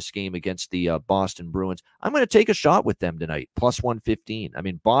here in this game against the Boston Bruins. I'm going to take a shot with them tonight, plus 115. I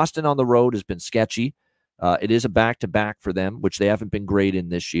mean, Boston on the road has been sketchy. It is a back-to-back for them, which they haven't been great in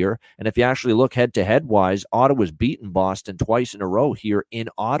this year. And if you actually look head-to-head wise, Ottawa's beaten Boston twice in a row here in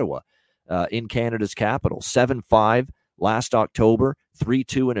Ottawa. In Canada's capital, 7-5 last October,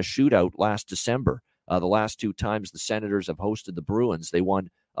 3-2 in a shootout last December. The last 2 times the Senators have hosted the Bruins, they won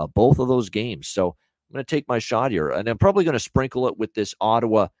both of those games. So I'm going to take my shot here, and I'm probably going to sprinkle it with this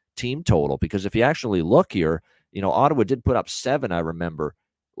Ottawa team total, because if you actually look here, Ottawa did put up 7, I remember,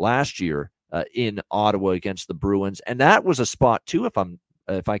 last year in Ottawa against the Bruins, and that was a spot too,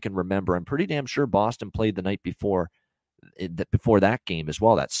 if I can remember. I'm pretty damn sure Boston played the night before that game as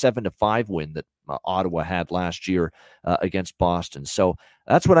well, that 7-5 win that Ottawa had last year against Boston. So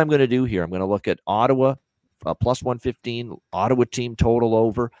that's what I'm going to do here. I'm going to look at Ottawa plus 115, Ottawa team total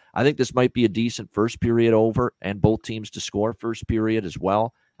over. I think this might be a decent first period over, and both teams to score first period as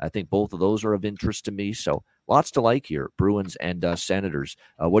well. I think both of those are of interest to me. So lots to like here, Bruins and Senators.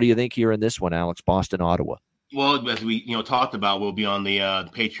 What do you think here in this one, Alex? Boston, Ottawa. Well, as we talked about, we'll be on the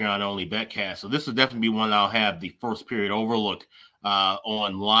Patreon only betcast. So this will definitely be one I'll have the first period overlook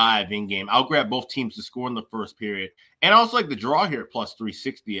on live in game. I'll grab both teams to score in the first period, and I also like the draw here at plus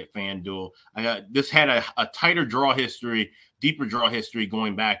 360 at FanDuel. This had a tighter draw history, deeper draw history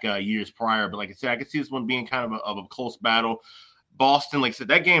going back years prior. But like I said, I could see this one being kind of a close battle. Boston, like I said,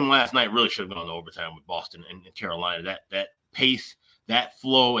 that game last night really should have gone to overtime with Boston and Carolina. That pace, that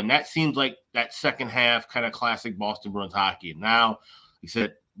flow, and that seems like that second half kind of classic Boston Bruins hockey. Now, like I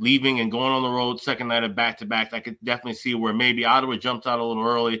said, leaving and going on the road, second night of back-to-back, I could definitely see where maybe Ottawa jumps out a little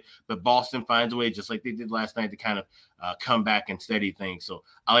early, but Boston finds a way, just like they did last night, to kind of come back and steady things. So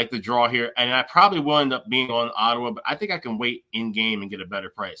I like the draw here, and I probably will end up being on Ottawa, but I think I can wait in-game and get a better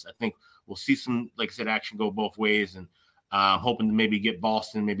price. I think we'll see some, like I said, action go both ways, and I'm hoping to maybe get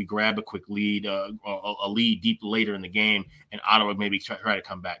Boston, maybe grab a quick lead, a lead deep later in the game, and Ottawa maybe try to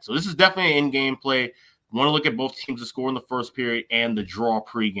come back. So this is definitely an in-game play. Want to look at both teams to score in the first period and the draw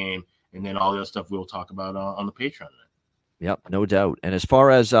pregame, and then all the other stuff we'll talk about on the Patreon. Yep, no doubt. And as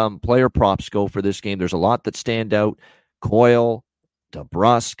far as player props go for this game, there's a lot that stand out. Coyle,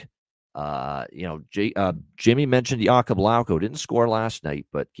 DeBrusk. Jimmy mentioned Jakub Lauko. Didn't score last night,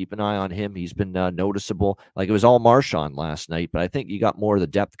 but keep an eye on him. He's been noticeable. Like, it was all Marchand last night, but I think you got more of the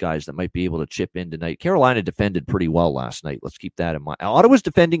depth guys that might be able to chip in tonight. Carolina defended pretty well last night. Let's keep that in mind. Ottawa's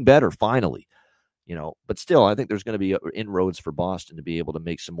defending better, finally. But still, I think there's going to be inroads for Boston to be able to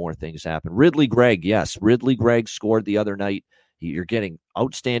make some more things happen. Ridley Gregg, yes. Ridley Gregg scored the other night. You're getting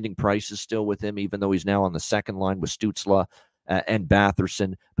outstanding prices still with him, even though he's now on the second line with Stützle and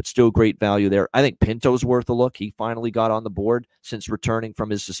Batherson, but still great value there. I think Pinto's worth a look. He finally got on the board since returning from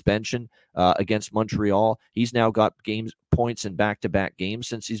his suspension against Montreal. He's now got points in back-to-back games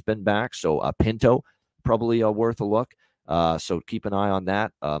since he's been back. So Pinto, probably worth a look. So keep an eye on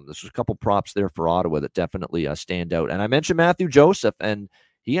that. There's a couple props there for Ottawa that definitely stand out. And I mentioned Matthew Joseph, and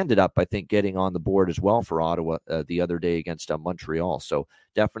he ended up, I think, getting on the board as well for Ottawa the other day against Montreal. So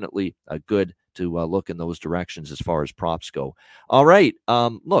definitely good to look in those directions as far as props go. All right.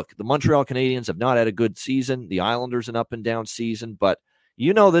 Look, the Montreal Canadiens have not had a good season. The Islanders an up and down season, but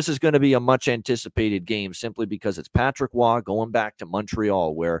this is going to be a much anticipated game simply because it's Patrick Roy going back to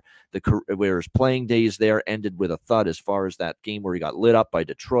Montreal, where his playing days there ended with a thud as far as that game where he got lit up by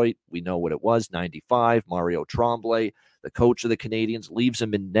Detroit. We know what it was, 95. Mario Tremblay, the coach of the Canadiens, leaves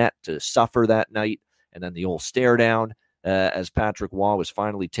him in net to suffer that night. And then the old stare down as Patrick Roy was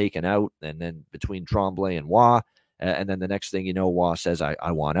finally taken out. And then between Tremblay and Roy, and then the next thing you know, Roy says,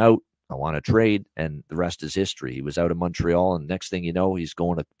 I want out. I want to trade, and the rest is history. He was out of Montreal, and next thing you know, he's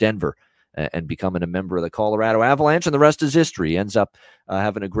going to Denver and becoming a member of the Colorado Avalanche, and the rest is history. He ends up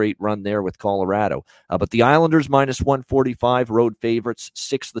having a great run there with Colorado. But the Islanders minus 145, road favorites,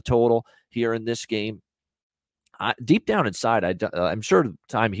 6 the total here in this game. Deep down inside, I'm sure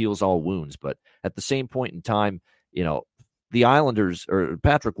time heals all wounds, but at the same point in time, the Islanders, or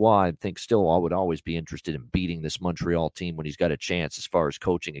Patrick Roy, I think still would always be interested in beating this Montreal team when he's got a chance as far as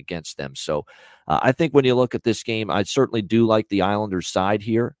coaching against them. So I think when you look at this game, I certainly do like the Islanders side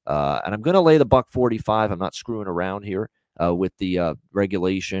here. And I'm going to lay the $1.45. I'm not screwing around here with the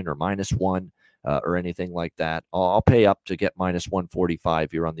regulation or -1 or anything like that. I'll pay up to get minus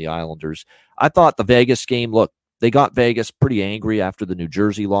 145 here on the Islanders. I thought the Vegas game, look, they got Vegas pretty angry after the New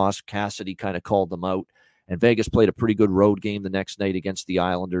Jersey loss. Cassidy kind of called them out. And Vegas played a pretty good road game the next night against the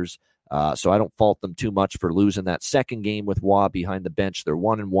Islanders. So I don't fault them too much for losing that second game with Roy behind the bench. They're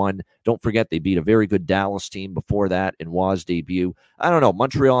 1-1. Don't forget they beat a very good Dallas team before that in Roy's debut. I don't know.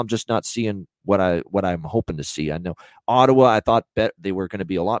 Montreal, I'm just not seeing what I'm hoping to see. I know Ottawa, I thought they were going to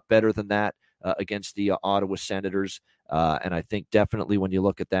be a lot better than that against the Ottawa Senators. And I think definitely when you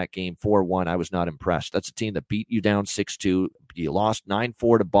look at that game 4-1, I was not impressed. That's a team that beat you down 6-2. You lost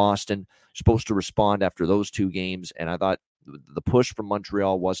 9-4 to Boston. Supposed to respond after those 2 games. And I thought the push from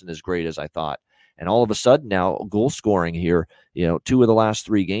Montreal wasn't as great as I thought. And all of a sudden now, goal scoring here, 2 of the last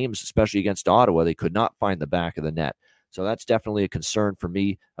 3 games, especially against Ottawa, they could not find the back of the net. So that's definitely a concern for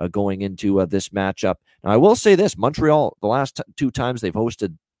me going into this matchup. Now, I will say this, Montreal, the last 2 times they've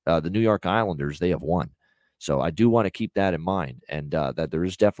hosted the New York Islanders, they have won. So I do want to keep that in mind. And that there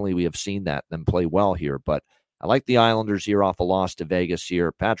is definitely, we have seen them play well here. But I like the Islanders here off a loss to Vegas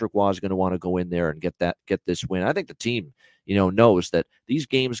here. Patrick Roy is going to want to go in there and get this win. I think the team, knows that these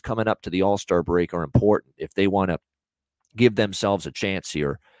games coming up to the All-Star break are important if they want to give themselves a chance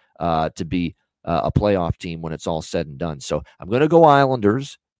here to be a playoff team when it's all said and done. So I'm going to go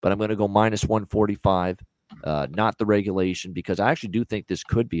Islanders, but I'm going to go minus 145, not the regulation, because I actually do think this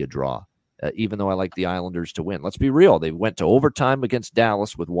could be a draw, even though I like the Islanders to win. Let's be real. They went to overtime against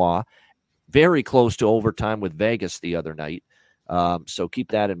Dallas with Roy. very close to overtime with Vegas the other night. So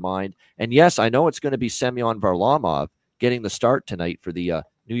keep that in mind. And yes, I know it's going to be Semyon Varlamov getting the start tonight for the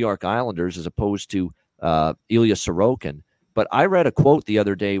New York Islanders as opposed to Ilya Sorokin. But I read a quote the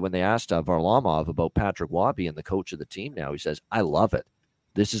other day when they asked Varlamov about Patrick Waugh being the coach of the team now. He says, "I love it.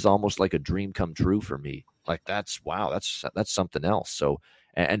 This is almost like a dream come true for me." Like, that's something else. So,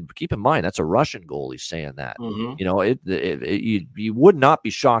 and keep in mind, that's a Russian goalie saying that. Mm-hmm. You know, you would not be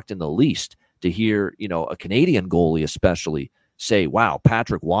shocked in the least to hear, you know, a Canadian goalie especially say, "Wow,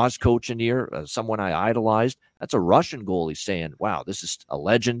 Patrick Waugh's coaching here, someone I idolized." That's a Russian goalie saying, "Wow, this is a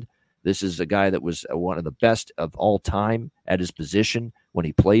legend. This is a guy that was one of the best of all time at his position when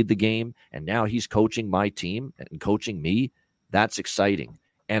he played the game, and now he's coaching my team and coaching me." That's exciting.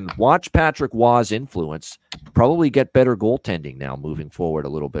 And watch Patrick Waugh's influence probably get better goaltending now moving forward a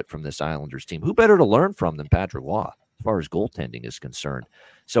little bit from this Islanders team. Who better to learn from than Patrick Waugh as far as goaltending is concerned?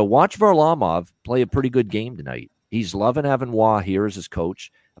 So watch Varlamov play a pretty good game tonight. He's loving having Waugh here as his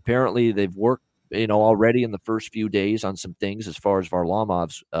coach. Apparently they've worked, you know, already in the first few days on some things as far as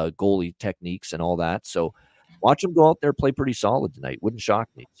Varlamov's goalie techniques and all that. So watch him go out there, play pretty solid tonight. Wouldn't shock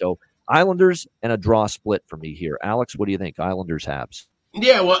me. So Islanders and a draw split for me here. Alex, what do you think? Islanders Habs.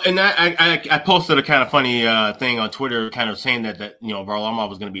 Yeah, well, and I posted a kind of funny thing on Twitter, kind of saying that you know, Varlamov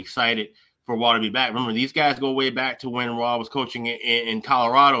was going to be excited for Waugh to be back. Remember, these guys go way back to when Waugh was coaching in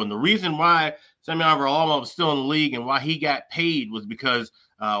Colorado, and the reason why Semyon Varlamov was still in the league and why he got paid was because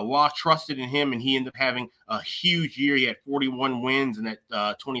Waugh trusted in him, and he ended up having a huge year. He had 41 wins in that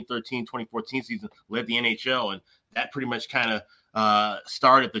 2013-2014 season, led the NHL, and that pretty much kind of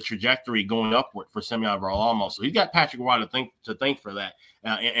started the trajectory going upward for Semyon Varlamov. So he's got Patrick Waugh to thank for that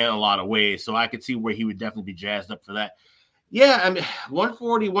in a lot of ways. So I could see where he would definitely be jazzed up for that. Yeah, I mean,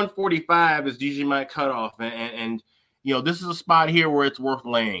 140, 145 is usually my cutoff. And you know, this is a spot here where it's worth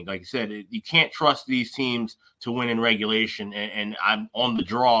laying. Like I said, you can't trust these teams to win in regulation. And I'm on the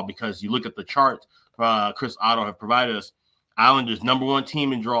draw because you look at the chart Chris Otto have provided us. Islanders, number one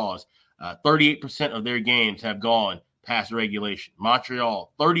team in draws. 38% of their games have gone past regulation.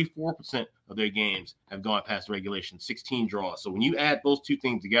 Montreal, 34% of their games have gone past regulation, 16 draws. So when you add those two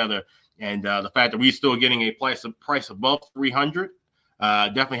things together, and the fact that we're still getting a price above 300,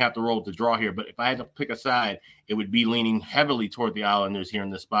 definitely have to roll with the draw here. But if I had to pick a side, it would be leaning heavily toward the Islanders here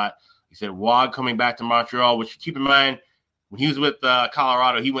in this spot. He said Waugh coming back to Montreal, which keep in mind, when he was with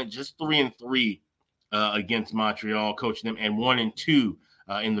Colorado, he went just 3-3 against Montreal, coaching them, and 1-2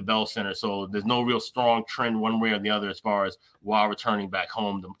 in the Bell Center. So there's no real strong trend one way or the other as far as Waugh returning back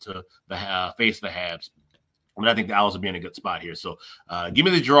home to face the Habs. But I think the Owls will be in a good spot here. So give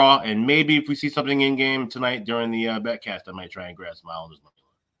me the draw, and maybe if we see something in game tonight during the betcast, I might try and grab some Islanders money.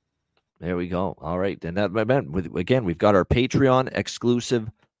 There we go. All right. And that meant, again, we've got our Patreon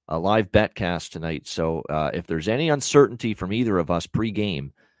exclusive live betcast tonight. So if there's any uncertainty from either of us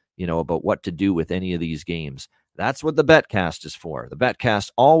pregame, you know, about what to do with any of these games, that's what the betcast is for. The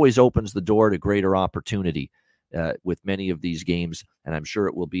betcast always opens the door to greater opportunity with many of these games, and I'm sure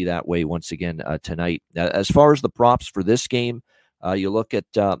it will be that way once again tonight. As far as the props for this game, you look at,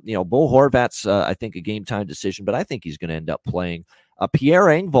 Bo Horvat's, I think, a game-time decision, but I think he's going to end up playing. Pierre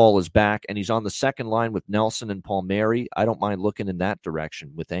Engvall is back, and he's on the second line with Nelson and Palmieri. I don't mind looking in that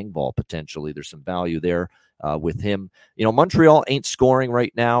direction with Engvall potentially. There's some value there with him. You know, Montreal ain't scoring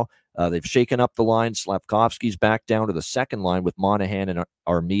right now. They've shaken up the line. Slavkovsky's back down to the second line with Monahan and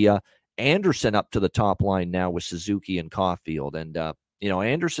Armia. Anderson up to the top line now with Suzuki and Caulfield. And,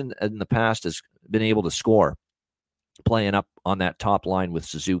 Anderson in the past has been able to score playing up on that top line with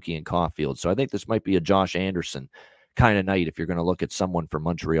Suzuki and Caulfield. So I think this might be a Josh Anderson kind of night if you're going to look at someone from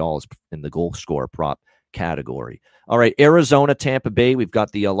Montreal in the goal scorer prop category. All right, Arizona, Tampa Bay. We've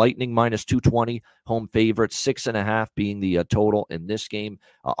got the Lightning minus 220 home favorite, 6.5 being the total in this game.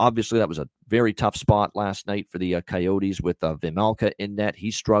 Obviously, that was a very tough spot last night for the Coyotes with Vejmelka in net.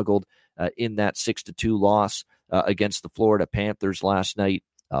 He struggled in that 6-2 loss against the Florida Panthers last night.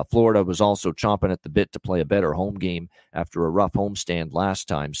 Florida was also chomping at the bit to play a better home game after a rough homestand last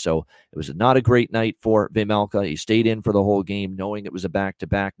time. So it was not a great night for Vejmelka. He stayed in for the whole game, knowing it was a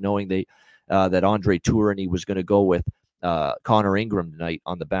back-to-back, knowing that Andre Tourigny was going to go with Connor Ingram tonight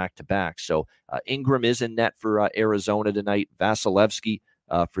on the back-to-back. So Ingram is in net for Arizona tonight. Vasilevsky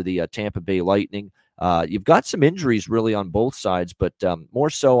for the Tampa Bay Lightning. You've got some injuries really on both sides, but more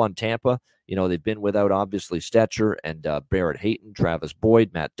so on Tampa. You know, they've been without, obviously, Stetcher and Barrett Hayton, Travis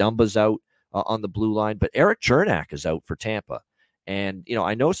Boyd, Matt Dumba's out on the blue line, but Eric Chernak is out for Tampa. And,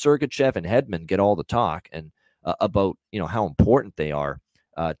 I know Sergachev and Hedman get all the talk and about, how important they are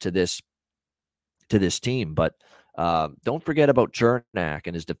to this team. But Don't forget about Chernak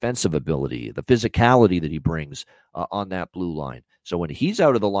and his defensive ability, the physicality that he brings on that blue line. So when he's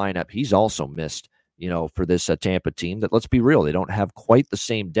out of the lineup, he's also missed, for this Tampa team that, let's be real, they don't have quite the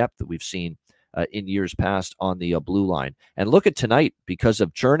same depth that we've seen in years past on the blue line. And look at tonight, because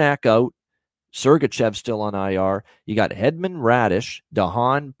of Chernak out, Sergachev still on IR. You got Hedman, Radish,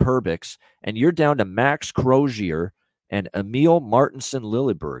 Dahan, Perbix, and you're down to Max Crozier and Emil Martinson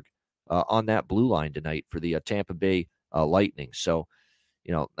Lilleberg on that blue line tonight for the Tampa Bay Lightning. So,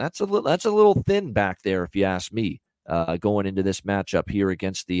 that's a little thin back there, if you ask me, going into this matchup here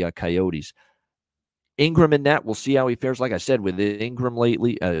against the Coyotes. Ingram in net, we'll see how he fares. Like I said, with Ingram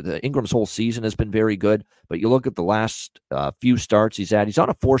lately, Ingram's whole season has been very good. But you look at the last few starts he's on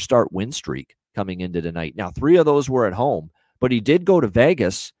a 4-start win streak coming into tonight. Now, 3 of those were at home, but he did go to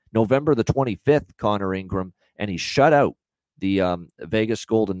Vegas November the 25th, Connor Ingram, and he shut out the Vegas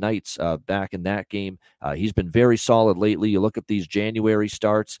Golden Knights back in that game. He's been very solid lately. You look at these January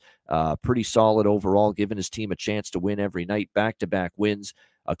starts, pretty solid overall, giving his team a chance to win every night, back-to-back wins.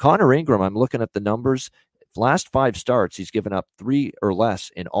 Connor Ingram, I'm looking at the numbers. Last 5 starts, he's given up 3 or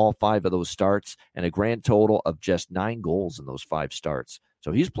less in all 5 of those starts, and a grand total of just 9 goals in those 5 starts.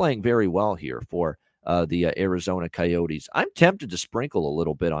 So he's playing very well here for the Arizona Coyotes. I'm tempted to sprinkle a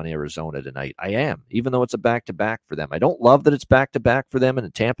little bit on Arizona tonight. I am, even though it's a back-to-back for them. I don't love that it's back-to-back for them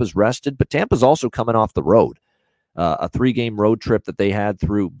and Tampa's rested, but Tampa's also coming off the road. A 3-game road trip that they had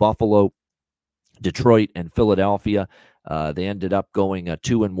through Buffalo, Detroit, and Philadelphia. They ended up going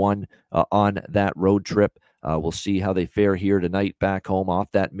 2-1 on that road trip. We'll see how they fare here tonight back home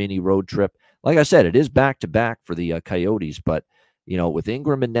off that mini road trip. Like I said, it is back-to-back for the Coyotes, but with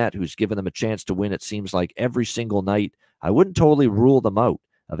Ingram and net, who's given them a chance to win, it seems like every single night, I wouldn't totally rule them out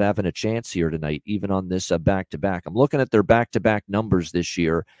of having a chance here tonight, even on this back-to-back. I'm looking at their back-to-back numbers this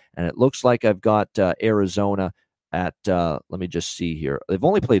year, and it looks like I've got Arizona at, let me just see here. They've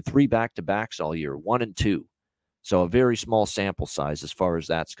only played 3 back-to-backs all year, 1 and 2. So a very small sample size as far as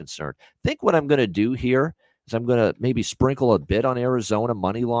that's concerned. I think what I'm going to do here is I'm going to maybe sprinkle a bit on Arizona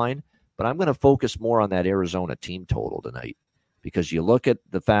money line, but I'm going to focus more on that Arizona team total tonight, because you look at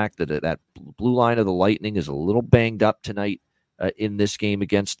the fact that that blue line of the Lightning is a little banged up tonight in this game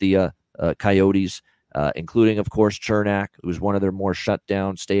against the Coyotes, including, of course, Chernak, who's one of their more shut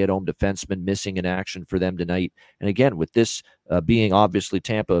down, stay-at-home defensemen, missing in action for them tonight. And again, with this being obviously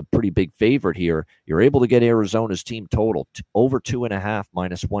Tampa a pretty big favorite here, you're able to get Arizona's team total over 2.5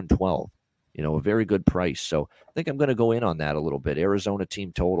 minus 112. A very good price. So I think I'm going to go in on that a little bit. Arizona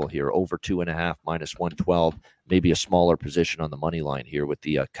team total here over 2.5 minus 112. Maybe a smaller position on the money line here with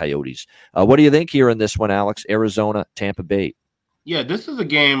the Coyotes. What do you think here in this one, Alex? Arizona, Tampa Bay. Yeah, this is a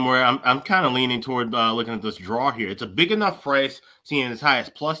game where I'm kind of leaning toward looking at this draw here. It's a big enough price, seeing as high as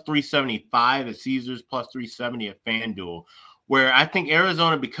plus 375 at Caesars, plus 370 at FanDuel, where I think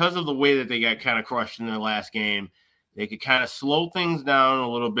Arizona, because of the way that they got kind of crushed in their last game, they could kind of slow things down a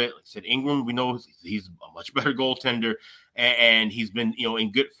little bit. Like I said, Ingram, we know he's a much better goaltender, and he's been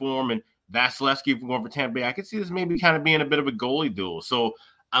in good form. And Vasilevsky going for Tampa Bay, I could see this maybe kind of being a bit of a goalie duel. So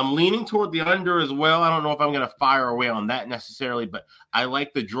I'm leaning toward the under as well. I don't know if I'm going to fire away on that necessarily, but I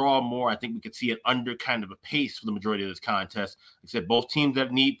like the draw more. I think we could see it under kind of a pace for the majority of this contest. Like I said, both teams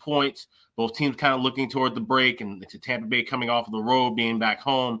that need points, both teams kind of looking toward the break, and it's Tampa Bay coming off of the road, being back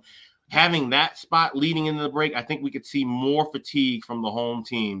home. Having that spot leading into the break, I think we could see more fatigue from the home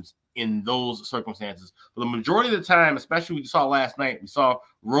teams in those circumstances. For the majority of the time, especially we saw last night, we saw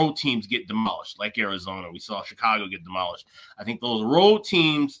road teams get demolished, like Arizona. We saw Chicago get demolished. I think those road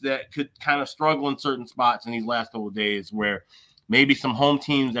teams that could kind of struggle in certain spots in these last couple of days, where maybe some home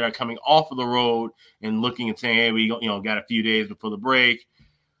teams that are coming off of the road and looking and saying, hey, we got a few days before the break,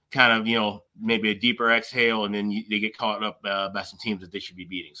 kind of, maybe a deeper exhale, and then they get caught up by some teams that they should be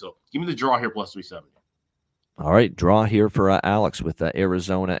beating. So give me the draw here, plus 370. All right, draw here for Alex with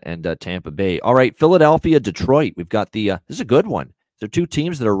Arizona and Tampa Bay. All right, Philadelphia, Detroit. We've got this is a good one. They're 2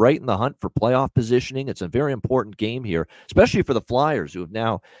 teams that are right in the hunt for playoff positioning. It's a very important game here, especially for the Flyers, who have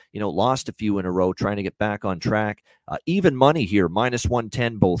now, lost a few in a row, trying to get back on track. Even money here, minus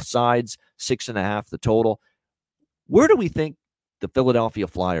 110 both sides, 6.5 the total. Where do we think the Philadelphia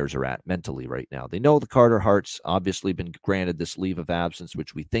Flyers are at mentally right now? They know the Carter Hart's obviously been granted this leave of absence,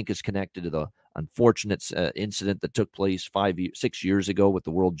 which we think is connected to the unfortunate incident that took place 6 years ago with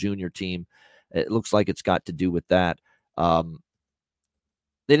the World Junior team. It looks like it's got to do with that.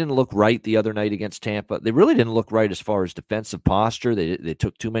 They didn't look right the other night against Tampa. They really didn't look right as far as defensive posture. They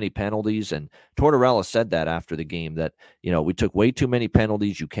took too many penalties, and Tortorella said that after the game, that we took way too many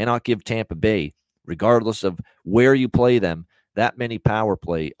penalties. You cannot give Tampa Bay, regardless of where you play them, that many power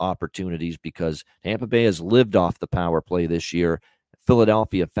play opportunities because Tampa Bay has lived off the power play this year.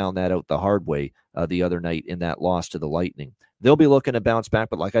 Philadelphia found that out the hard way the other night in that loss to the Lightning. They'll be looking to bounce back,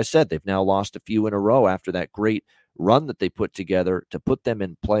 but like I said, they've now lost a few in a row after that great run that they put together to put them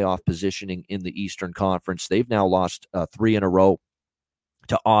in playoff positioning in the Eastern Conference. They've now lost 3 in a row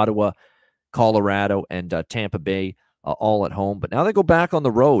to Ottawa, Colorado, and Tampa Bay, all at home. But now they go back on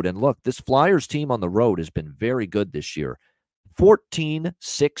the road, and look, this Flyers team on the road has been very good this year.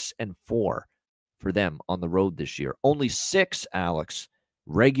 14-6-4 for them on the road this year. Only 6, Alex,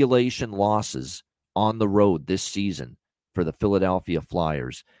 regulation losses on the road this season for the Philadelphia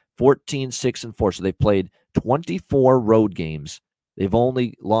Flyers. 14-6-4. So they've played 24 road games. They've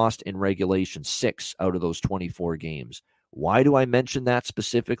only lost in regulation 6 out of those 24 games. Why do I mention that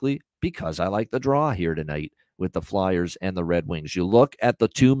specifically? Because I like the draw here tonight with the Flyers and the Red Wings. You look at the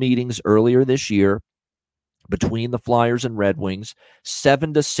 2 meetings earlier this year between the Flyers and Red Wings,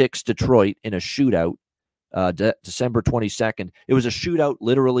 7-6 Detroit in a shootout, December 22nd. It was a shootout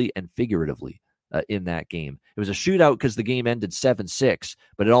literally and figuratively in that game. It was a shootout because the game ended 7-6,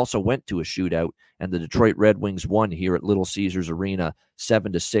 but it also went to a shootout, and the Detroit Red Wings won here at Little Caesars Arena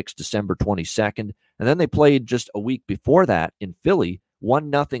 7-6 December 22nd. And then they played just a week before that in Philly,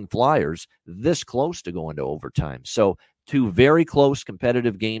 1-0 Flyers, this close to going to overtime. So 2 very close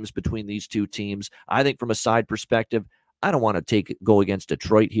competitive games between these 2 teams. I think from a side perspective, I don't want to go against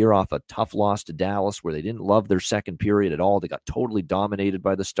Detroit here off a tough loss to Dallas where they didn't love their second period at all. They got totally dominated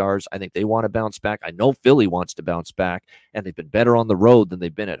by the Stars. I think they want to bounce back. I know Philly wants to bounce back, and they've been better on the road than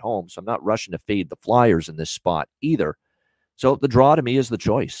they've been at home. So I'm not rushing to fade the Flyers in this spot either. So the draw to me is the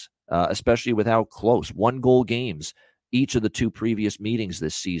choice, especially with how close 1-goal games each of the 2 previous meetings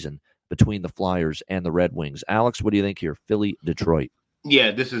this season between the Flyers and the Red Wings. Alex, what do you think here? Philly, Detroit.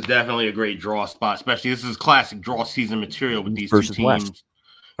 Yeah, this is definitely a great draw spot, especially this is classic draw season material with these versus 2 teams.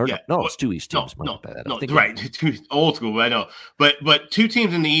 West. No, it's 2 East teams. No, right. Old school, I know. But 2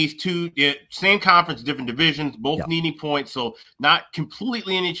 teams in the East, same conference, different divisions, both needing points, so not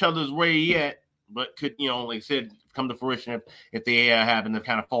completely in each other's way yet, but could, like I said, come to fruition if they happen to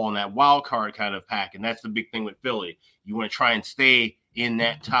kind of fall in that wild card kind of pack. And that's the big thing with Philly. You want to try and stay in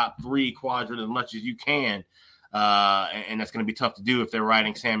that top 3 quadrant as much as you can. And that's going to be tough to do if they're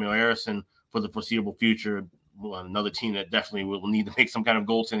riding Samuel Harrison for the foreseeable future. Another team that definitely will need to make some kind of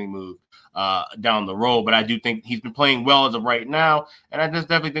goaltending move down the road. But I do think he's been playing well as of right now. And I just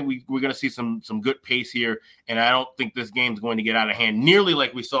definitely think we're going to see some good pace here. And I don't think this game's going to get out of hand nearly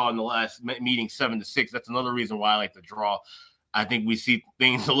like we saw in the last meeting, 7-6. That's another reason why I like the draw. I think we see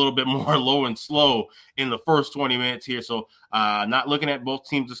things a little bit more low and slow in the first 20 minutes here. So not looking at both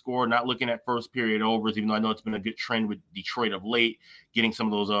teams to score, not looking at first period overs, even though I know it's been a good trend with Detroit of late, getting some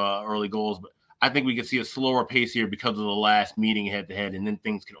of those early goals. But I think we can see a slower pace here because of the last meeting head-to-head, and then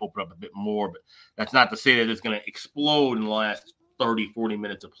things can open up a bit more. But that's not to say that it's going to explode in the last 30, 40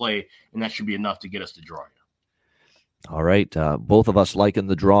 minutes of play, and that should be enough to get us to draw here. All right. Both of us liking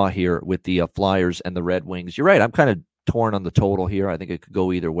the draw here with the Flyers and the Red Wings. You're right. I'm kind of torn on the total here. I think it could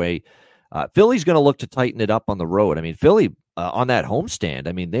go either way. Philly's going to look to tighten it up on the road. I mean, Philly on that homestand,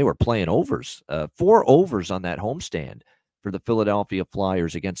 I mean, they were playing overs, 4 overs on that homestand for the Philadelphia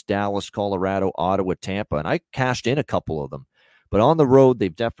Flyers against Dallas, Colorado, Ottawa, Tampa, and I cashed in a couple of them. But on the road,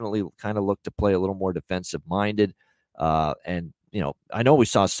 they've definitely kind of looked to play a little more defensive-minded. And, I know we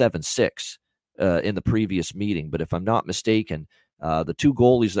saw 7-6 in the previous meeting, but if I'm not mistaken, the 2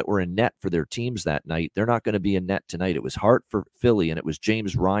 goalies that were in net for their teams that night, they're not going to be in net tonight. It was Hart for Philly, and it was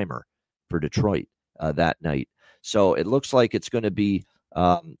James Reimer for Detroit that night. So it looks like it's going to be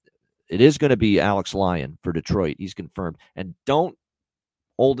it is going to be Alex Lyon for Detroit. He's confirmed. And don't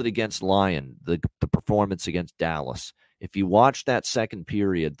hold it against Lyon, the performance against Dallas. If you watch that second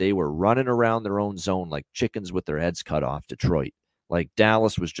period, they were running around their own zone like chickens with their heads cut off, Detroit. Like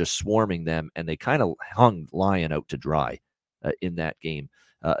Dallas was just swarming them, and they kind of hung Lyon out to dry in that game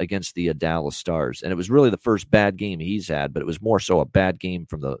against the Dallas Stars. And it was really the first bad game he's had, but it was more so a bad game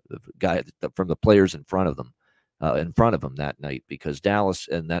from the players in front of them. That night, because Dallas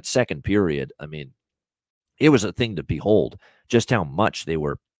in that second period, I mean, it was a thing to behold just how much they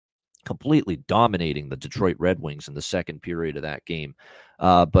were completely dominating the Detroit Red Wings in the second period of that game.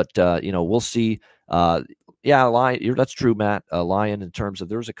 But we'll see. Lyon, that's true, Matt. Lyon, in terms of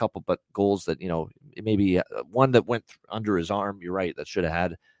there was a couple but goals that, maybe one that went under his arm. You're right. That should have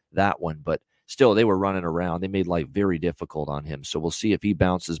had that one, but still, they were running around. They made life very difficult on him. So we'll see if he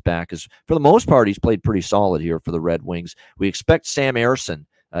bounces back. As for the most part, he's played pretty solid here for the Red Wings. We expect Sam Ersson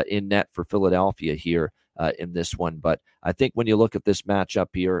in net for Philadelphia here. in this one. But I think when you look at this matchup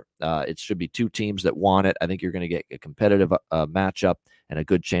here, it should be two teams that want it. I think you're going to get a competitive matchup and a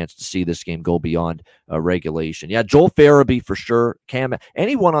good chance to see this game go beyond regulation. Yeah, Joel Farabee for sure. Cam,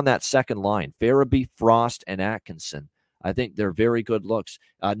 anyone on that second line, Farabee, Frost, and Atkinson. I think they're very good looks.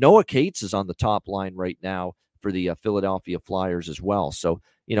 Noah Cates is on the top line right now for the Philadelphia Flyers as well. So,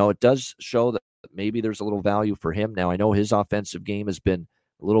 it does show that maybe there's a little value for him. Now, I know his offensive game has been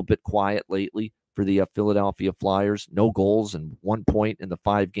a little bit quiet lately for the Philadelphia Flyers. No goals and 1 point in the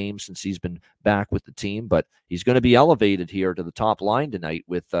 5 games since he's been back with the team. But he's going to be elevated here to the top line tonight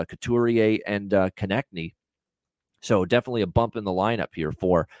with Couturier and Konechny. So definitely a bump in the lineup here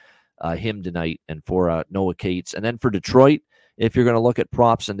for him tonight and for Noah Cates. And then for Detroit, if you're going to look at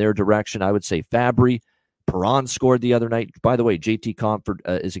props in their direction, I would say Fabry. Perron scored the other night. By the way, JT Compher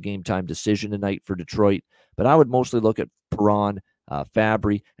is a game-time decision tonight for Detroit. But I would mostly look at Perron,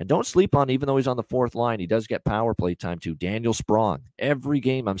 Fabry. And don't sleep on, even though he's on the fourth line, he does get power play time too. Daniel Sprong. Every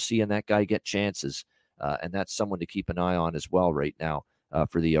game I'm seeing that guy get chances. And that's someone to keep an eye on as well right now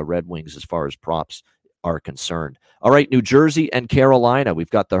for the Red Wings as far as props are concerned. All right, New Jersey and Carolina. We've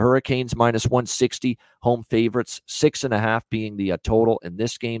got the Hurricanes minus 160, home favorites, 6.5 being the total in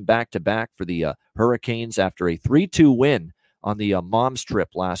this game, back-to-back for the Hurricanes after a 3-2 win on the Moms trip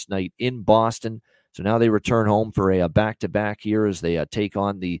last night in Boston. So now they return home for a back-to-back here as they take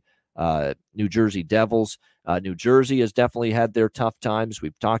on the New Jersey Devils. New Jersey has definitely had their tough times.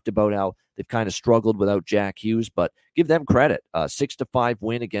 We've talked about how they've kind of struggled without Jack Hughes, but give them credit. 6-5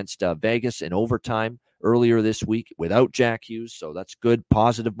 win against Vegas in overtime earlier this week without Jack Hughes. So that's good,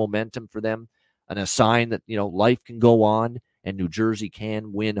 positive momentum for them, and a sign that, life can go on and New Jersey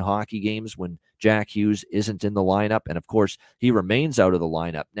can win hockey games when Jack Hughes isn't in the lineup. And of course, he remains out of the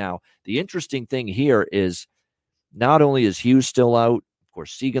lineup. Now, the interesting thing here is not only is Hughes still out, of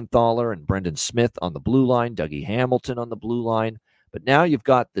course, Siegenthaler and Brendan Smith on the blue line, Dougie Hamilton on the blue line, but now you've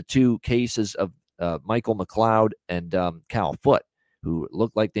got the two cases of Michael McLeod and Cal Foote, who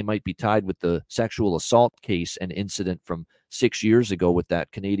look like they might be tied with the sexual assault case and incident from 6 years ago with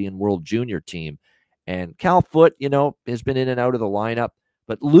that Canadian World Junior team. And Cal Foote, has been in and out of the lineup,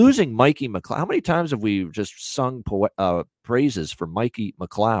 but losing Mikey McLeod, how many times have we just sung praises for Mikey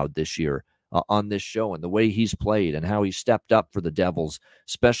McLeod this year on this show and the way he's played and how he stepped up for the Devils,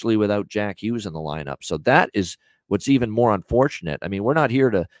 especially without Jack Hughes in the lineup. So that is what's even more unfortunate. I mean, we're not here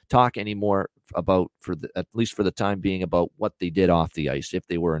to talk anymore about, at least for the time being, about what they did off the ice, if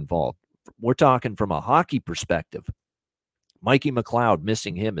they were involved. We're talking from a hockey perspective. Mikey McLeod,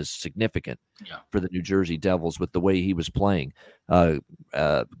 missing him is significant for the New Jersey Devils with the way he was playing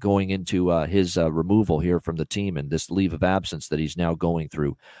going into his removal here from the team and this leave of absence that he's now going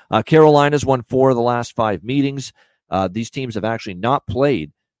through. Carolina's won 4 of the last 5 meetings. These teams have actually not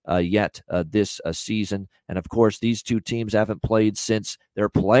played yet this season. And, of course, these two teams haven't played since their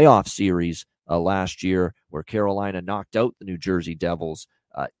playoff series last year, where Carolina knocked out the New Jersey Devils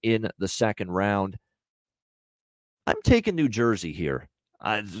in the second round. I'm taking New Jersey here.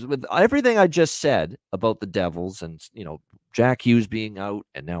 With everything I just said about the Devils and, Jack Hughes being out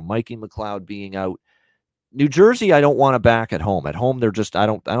and now Mikey McLeod being out, New Jersey I don't want to back at home. At home, they're just, I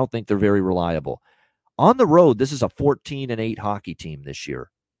don't think they're very reliable. On the road, this is a 14-8 hockey team this year.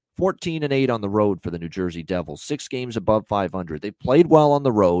 14-8 on the road for the New Jersey Devils. 6 games above 500. They played well on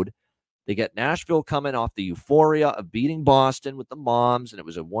the road. They get Nashville coming off the euphoria of beating Boston with the Moms, and it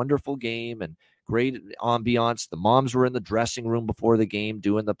was a wonderful game and great ambiance. The Moms were in the dressing room before the game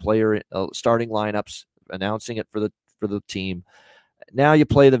doing the player starting lineups, announcing it for the team. Now you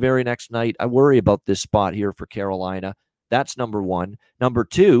play the very next night. I worry about this spot here for Carolina. That's number one. Number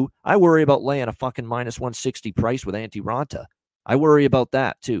two, I worry about laying a fucking minus 160 price with Antti Raanta. I worry about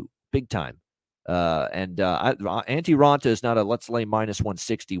that too, big time. Antti Raanta is not a let's lay minus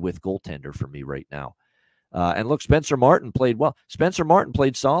 160 with goaltender for me right now. And look, Spencer Martin played well. Spencer Martin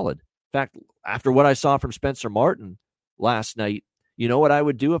played solid. In fact, after what I saw from Spencer Martin last night, you know what I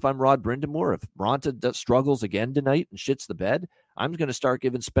would do if I'm Rod Brindamore? If Raanta struggles again tonight and shits the bed, I'm going to start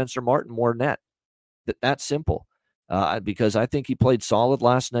giving Spencer Martin more net. That's simple. Because I think he played solid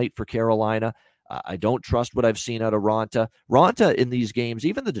last night for Carolina. I don't trust what I've seen out of Raanta. Raanta in these games,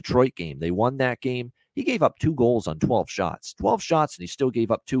 even the Detroit game, they won that game. He gave up 2 goals on 12 shots. 12 shots, and he still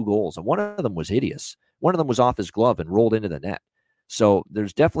gave up 2 goals. And one of them was hideous. One of them was off his glove and rolled into the net. So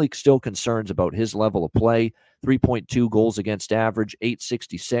there's definitely still concerns about his level of play. 3.2 goals against average,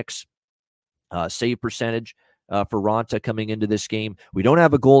 .866 save percentage for Raanta coming into this game. We don't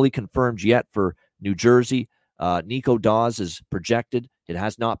have a goalie confirmed yet for New Jersey. Nico Dawes is projected. It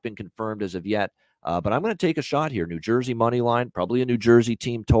has not been confirmed as of yet. But I'm going to take a shot here. New Jersey money line, probably a New Jersey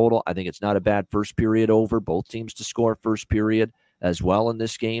team total. I think it's not a bad first period over. Both teams to score first period as well in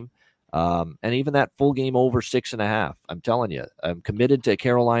this game. And even that full game over 6.5. I'm telling you, I'm committed to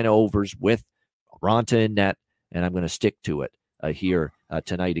Carolina overs with Raanta in net, and I'm going to stick to it here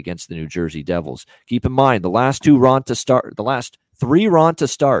tonight against the New Jersey Devils. Keep in mind, the last three Raanta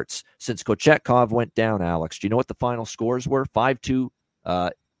starts since Kochetkov went down, Alex. Do you know what the final scores were? 5-2.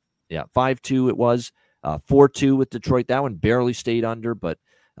 5-2 it was. 4-2 with Detroit. That one barely stayed under, but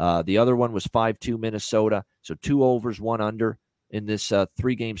the other one was 5-2 Minnesota. So 2 overs, 1 under in this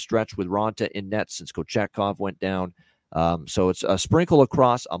 3-game stretch with Raanta in net since Kochetkov went down. So it's a sprinkle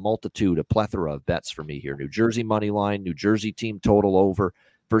across a plethora of bets for me here. New Jersey money line, New Jersey team total over,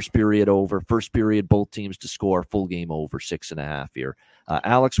 first period both teams to score, full game over 6.5 here.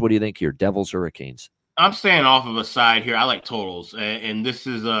 Alex, what do you think here? Devils, Hurricanes. I'm staying off of a side here. I like totals, and this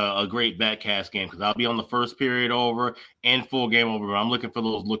is a great betcast game because I'll be on the first period over and full game over. But I'm looking for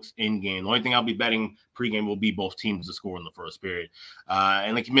those looks in game. The only thing I'll be betting pregame will be both teams to score in the first period.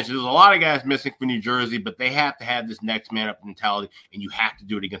 And like you mentioned, there's a lot of guys missing for New Jersey, but they have to have this next man up mentality, and you have to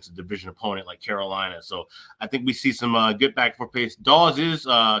do it against a division opponent like Carolina. So I think we see some good back and forth pace. Dawes is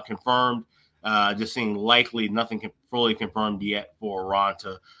confirmed. Just seeing likely nothing fully confirmed yet for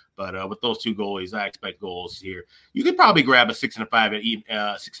Raanta. But with those 2 goalies, I expect goals here. You could probably grab a 6.5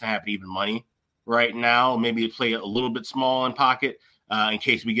 at 6.5 at even money right now. Maybe play a little bit small in pocket in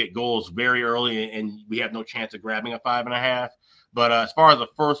case we get goals very early and we have no chance of grabbing a 5.5. But as far as the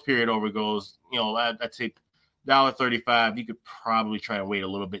first period over goes, I'd say $1.35. You could probably try and wait a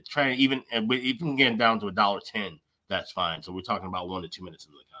little bit. Try and even getting down to $1.10. That's fine. So we're talking about 1 to 2 minutes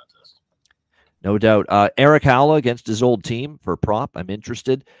into the contest. No doubt. Eric Haula against his old team for prop. I'm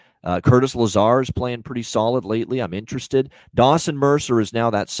interested. Curtis Lazar is playing pretty solid lately. I'm interested. Dawson Mercer is now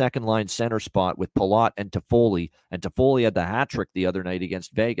that second-line center spot with Palat and Toffoli. And Toffoli had the hat trick the other night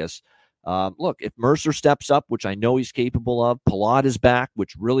against Vegas. Look, if Mercer steps up, which I know he's capable of, Palat is back,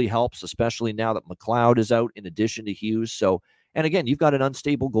 which really helps, especially now that McLeod is out in addition to Hughes. So, and again, you've got an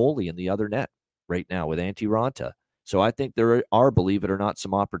unstable goalie in the other net right now with Antti Raanta. So I think there are, believe it or not,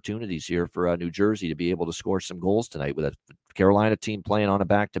 some opportunities here for New Jersey to be able to score some goals tonight with a Carolina team playing on a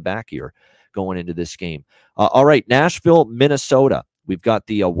back-to-back here going into this game. All right, Nashville, Minnesota. We've got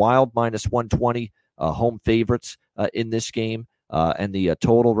the Wild minus 120 home favorites in this game. And the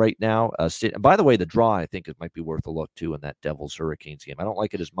total right now. And by the way, the draw, I think it might be worth a look, too, in that Devils Hurricanes game. I don't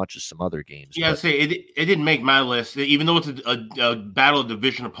like it as much as some other games. Yeah, I'd say it didn't make my list. Even though it's a battle of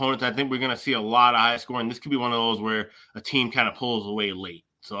division opponents, I think we're going to see a lot of high scoring. This could be one of those where a team kind of pulls away late.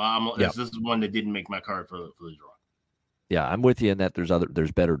 So this is one that didn't make my card for the draw. Yeah, I'm with you in that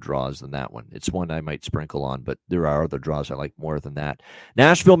there's better draws than that one. It's one I might sprinkle on, but there are other draws I like more than that.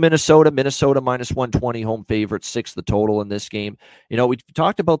 Nashville, Minnesota minus 120 home favorite, 6 the total in this game. We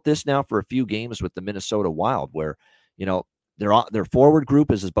talked about this now for a few games with the Minnesota Wild, where their forward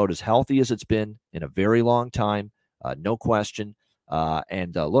group is about as healthy as it's been in a very long time, no question.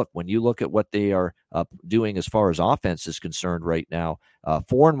 Look, when you look at what they are doing as far as offense is concerned right now,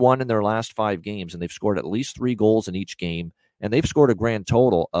 4-1 in their last 5 games, and they've scored at least 3 goals in each game, and they've scored a grand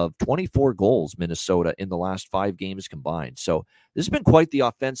total of 24 goals, Minnesota, in the last 5 games combined. So this has been quite the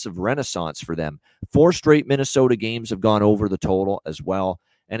offensive renaissance for them. 4 straight Minnesota games have gone over the total as well.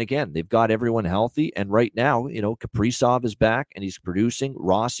 And again, they've got everyone healthy. And right now, Kaprizov is back, and he's producing.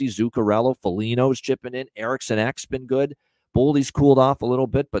 Rossi, Zuccarello, Foligno's chipping in. Eriksson Ek's been good. Boldy's cooled off a little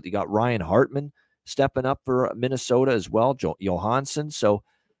bit, but you got Ryan Hartman stepping up for Minnesota as well, Johansson. So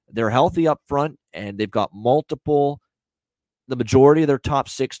they're healthy up front, and they've got the majority of their top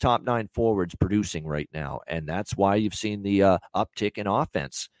 6, top 9 forwards producing right now. And that's why you've seen the uptick in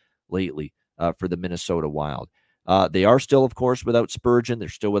offense lately for the Minnesota Wild. They are still, of course, without Spurgeon. They're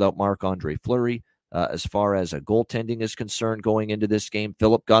still without Marc-Andre Fleury. As far as goaltending is concerned going into this game,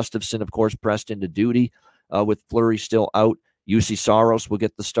 Philip Gustafsson, of course, pressed into duty. With Fleury still out, UC Saros will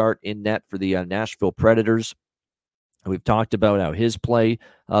get the start in net for the Nashville Predators. We've talked about how his play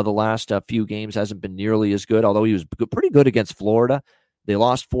the last few games hasn't been nearly as good, although he was pretty good against Florida. They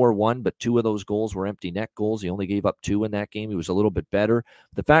lost 4-1, but 2 of those goals were empty net goals. He only gave up 2 in that game. He was a little bit better.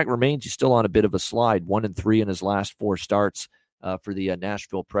 The fact remains he's still on a bit of a slide, 1-3 in his last 4 starts for the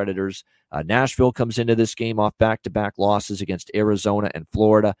Nashville Predators. Nashville comes into this game off back-to-back losses against Arizona and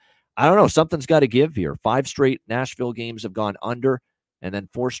Florida. I don't know. Something's got to give here. 5 straight Nashville games have gone under, and then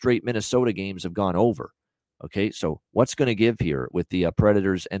 4 straight Minnesota games have gone over. Okay, so what's going to give here with the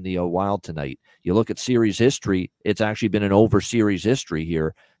Predators and the Wild tonight? You look at series history, it's actually been an over series history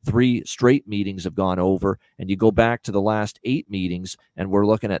here. 3 straight meetings have gone over, and you go back to the last 8 meetings, and we're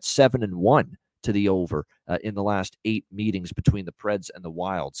looking at 7-1 to the over in the last 8 meetings between the Preds and the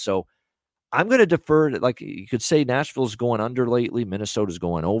Wild. So I'm going to defer to, like you could say, Nashville's going under lately, Minnesota's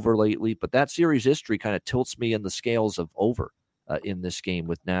going over lately, but that series history kind of tilts me in the scales of over in this game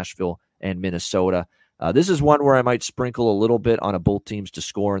with Nashville and Minnesota. This is one where I might sprinkle a little bit on both teams to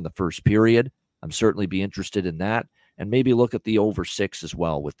score in the first period. I'm certainly be interested in that, and maybe look at the over 6 as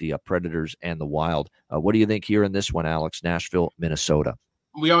well with the Predators and the Wild. What do you think here in this one, Alex? Nashville, Minnesota.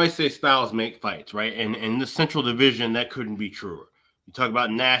 We always say styles make fights, right? And in the Central Division, that couldn't be truer. You talk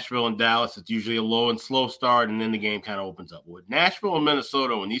about Nashville and Dallas, it's usually a low and slow start, and then the game kind of opens up. With Nashville and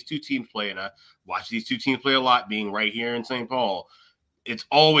Minnesota, when these two teams play, and I watch these two teams play a lot, being right here in St. Paul, it's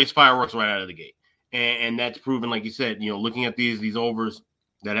always fireworks right out of the gate. And that's proven, like you said, looking at these overs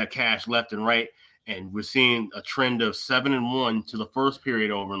that have cash left and right, and we're seeing a trend of 7-1 to the first period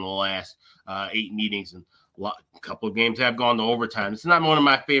over in the last 8 meetings, and a couple of games have gone to overtime. It's not one of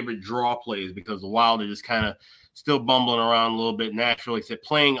my favorite draw plays because the Wild are just kind of still bumbling around a little bit. Naturally, except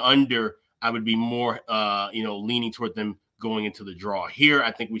playing under, I would be more, leaning toward them going into the draw. Here,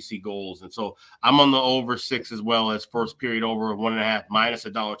 I think we see goals. And so I'm on the over 6 as well as first period over of 1.5 minus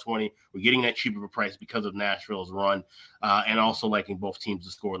 $1.20. We're getting that cheaper of a price because of Nashville's run and also liking both teams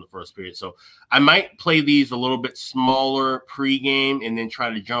to score in the first period. So I might play these a little bit smaller pregame and then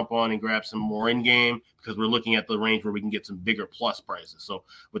try to jump on and grab some more in game because we're looking at the range where we can get some bigger plus prices. So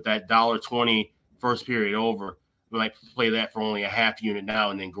with that $1.20 first period over, we might play that for only a half unit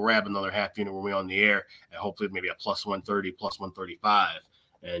now and then grab another half unit when we're on the air and hopefully maybe a plus 130, plus 135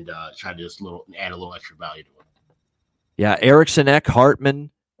 and try to just add a little extra value to it. Yeah, Eriksson, Ek,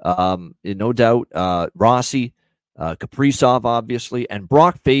 Hartman, no doubt, Rossi, Kaprizov, obviously, and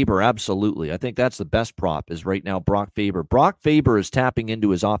Brock Faber, absolutely. I think that's the best prop is right now Brock Faber. Brock Faber is tapping into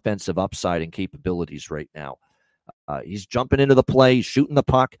his offensive upside and capabilities right now. He's jumping into the play, shooting the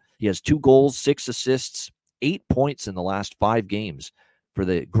puck. He has 2 goals, 6 assists, 8 points in the last 5 games for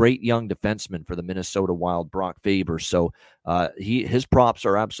the great young defenseman for the Minnesota Wild, Brock Faber. So his props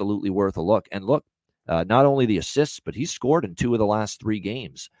are absolutely worth a look. And look, not only the assists, but he's scored in 2 of the last 3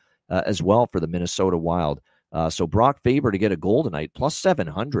 games as well for the Minnesota Wild. So Brock Faber to get a goal tonight, plus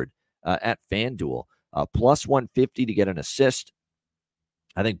 700 at FanDuel, plus 150 to get an assist.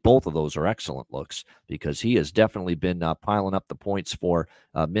 I think both of those are excellent looks because he has definitely been piling up the points for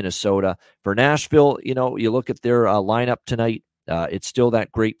Minnesota. For Nashville, you look at their lineup tonight. It's still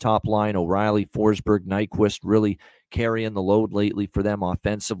that great top line, O'Reilly, Forsberg, Nyquist really carrying the load lately for them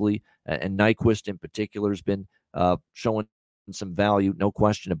offensively. And Nyquist in particular has been showing some value, no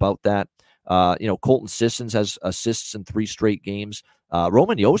question about that. Colton Sissons has assists in 3 straight games.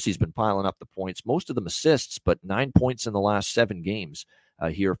 Roman Yossi's been piling up the points, most of them assists, but 9 points in the last 7 games.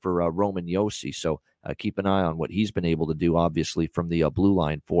 Here for Roman Josi. So keep an eye on what he's been able to do, obviously, from the blue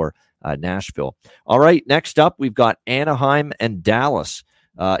line for Nashville. All right, next up, we've got Anaheim and Dallas.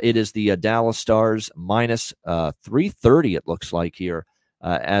 It is the Dallas Stars minus 330, it looks like here,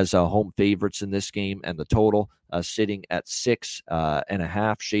 as home favorites in this game, and the total sitting at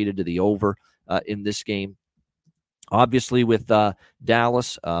 6.5, shaded to the over in this game. Obviously, with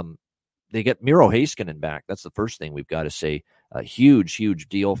Dallas, they get Miro Heiskanen back. That's the first thing we've got to say. A huge, huge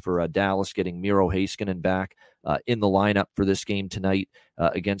deal for Dallas getting Miro Heiskanen back in the lineup for this game tonight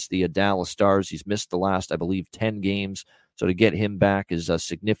against the Dallas Stars. He's missed the last, I believe, 10 games. So to get him back is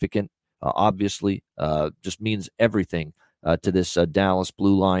significant. Obviously, just means everything to this Dallas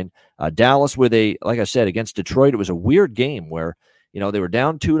blue line. Dallas with like I said, against Detroit, it was a weird game where, they were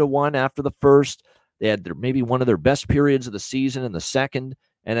down 2-1 after the first. They had maybe one of their best periods of the season in the second.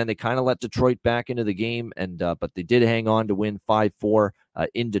 And then they kind of let Detroit back into the game, but they did hang on to win 5-4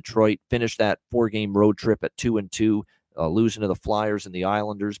 in Detroit, finish that 4-game road trip at 2-2, losing to the Flyers and the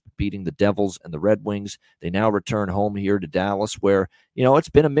Islanders, beating the Devils and the Red Wings. They now return home here to Dallas where, it's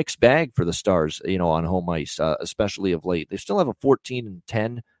been a mixed bag for the Stars, on home ice, especially of late. They still have a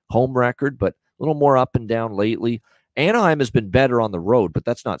 14-10 home record, but a little more up and down lately. Anaheim has been better on the road, but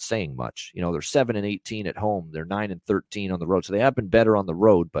that's not saying much. They're 7-18 at home. They're 9-13 on the road. So they have been better on the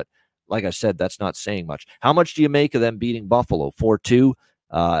road, but like I said, that's not saying much. How much do you make of them beating Buffalo 4-2?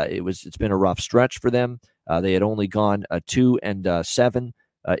 It's been a rough stretch for them. They had only gone 2-7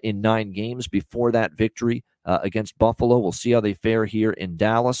 in 9 games before that victory against Buffalo. We'll see how they fare here in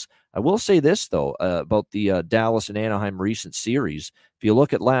Dallas. I will say this, though, about the Dallas and Anaheim recent series. If you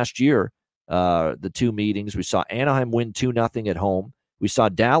look at last year, the 2 meetings, we saw Anaheim win 2-0 at home. We saw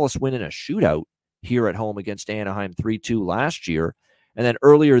Dallas win in a shootout here at home against Anaheim 3-2 last year. And then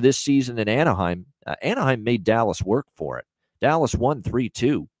earlier this season in Anaheim, Anaheim made Dallas work for it. Dallas won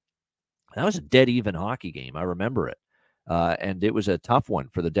 3-2. That was a dead even hockey game. I remember it. And it was a tough one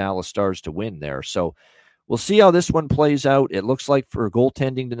for the Dallas Stars to win there. So we'll see how this one plays out. It looks like for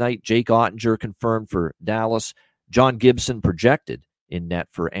goaltending tonight, Jake Ottinger confirmed for Dallas. John Gibson projected in net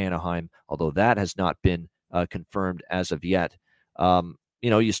for Anaheim, although that has not been confirmed as of yet.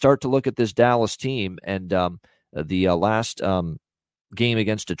 You start to look at this Dallas team, and the last game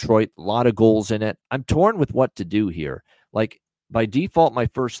against Detroit, a lot of goals in it. I'm torn with what to do here. Like, by default, my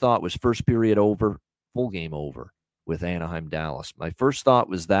first thought was first period over, full game over with Anaheim Dallas. My first thought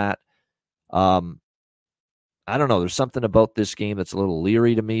was that. I don't know. There's something about this game that's a little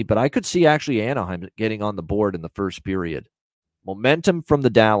leery to me, but I could see actually Anaheim getting on the board in the first period. Momentum from the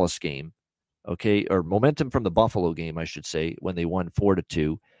Dallas game, okay, or momentum from the Buffalo game, I should say, when they won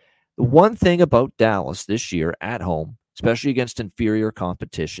 4-2. The one thing about Dallas this year at home, especially against inferior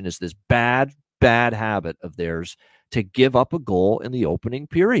competition, is this bad habit of theirs to give up a goal in the opening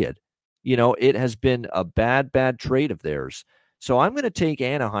period. It has been a bad trait of theirs. So I'm going to take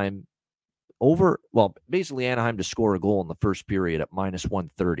Anaheim basically Anaheim to score a goal in the first period at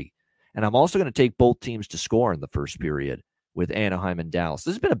 -130. And I'm also going to take both teams to score in the first period with Anaheim and Dallas.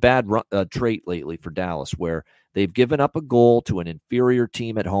 This has been a bad trait lately for Dallas, where they've given up a goal to an inferior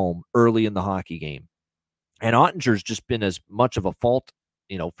team at home early in the hockey game. And Ottinger's just been as much of a fault,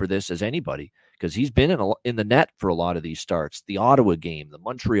 for this as anybody, because he's been in the net for a lot of these starts. The Ottawa game, the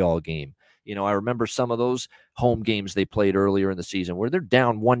Montreal game. I remember some of those home games they played earlier in the season where they're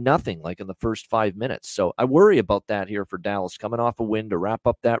down 1-0, like in the first 5 minutes. So I worry about that here for Dallas, coming off a win to wrap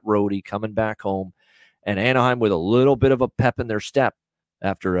up that roadie, coming back home, and Anaheim with a little bit of a pep in their step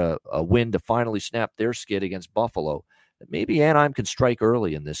after a win to finally snap their skid against Buffalo. Maybe Anaheim can strike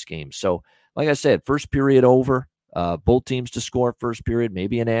early in this game. So, like I said, first period over, both teams to score first period,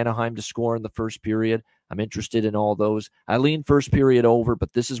 maybe an Anaheim to score in the first period. I'm interested in all those. I lean first period over,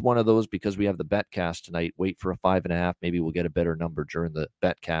 but this is one of those because we have the betcast tonight. Wait for a 5.5. Maybe we'll get a better number during the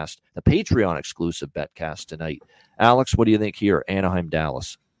betcast, the Patreon exclusive betcast tonight. Alex, what do you think here? Anaheim,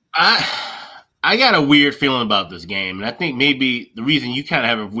 Dallas. I got a weird feeling about this game, and I think maybe the reason you kind of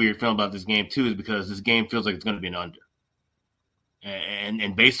have a weird feeling about this game too is because this game feels like it's going to be an under.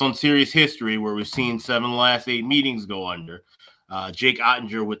 And based on series history, where we've seen 7 of the last 8 meetings go under, Jake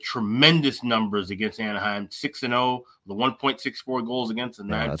Ottinger with tremendous numbers against Anaheim, 6-0, the 1.64 goals against, the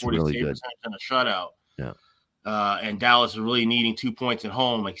 940 save percentage and a shutout. Yeah. And Dallas is really needing 2 points at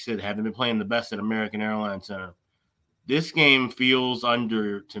home, like you said, having been playing the best at American Airlines Center. This game feels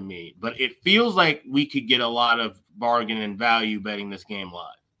under to me, but it feels like we could get a lot of bargain and value betting this game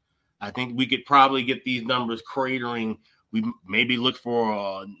live. I think we could probably get these numbers cratering. We maybe look for,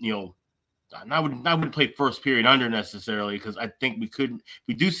 I wouldn't play first period under necessarily, because I think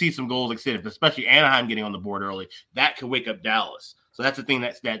we do see some goals, like I said, especially Anaheim getting on the board early. That could wake up Dallas. So that's the thing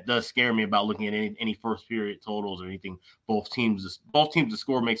that does scare me about looking at any first period totals or anything. Both teams to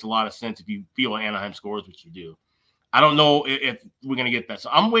score makes a lot of sense if you feel Anaheim scores, which you do. I don't know if we're going to get that. So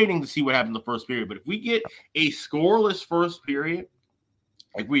I'm waiting to see what happens in the first period. But if we get a scoreless first period,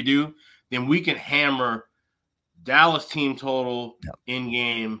 like we do, then we can hammer Dallas team total in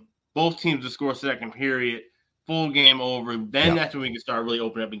game, both teams to score second period, full game over. Then that's when we can start really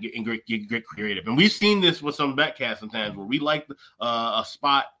opening up and get creative. And we've seen this with some betcasts sometimes where we like a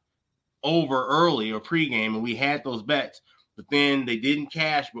spot over early or pregame, and we had those bets, but then they didn't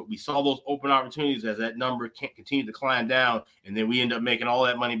cash. But we saw those open opportunities as that number continued to climb down, and then we end up making all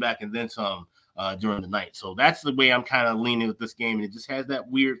that money back and then some during the night. So that's the way I'm kind of leaning with this game, and it just has that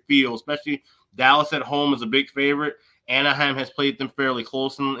weird feel, especially Dallas at home is a big favorite. Anaheim has played them fairly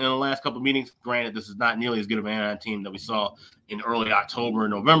close in the last couple of meetings. Granted, this is not nearly as good of an Anaheim team that we saw in early October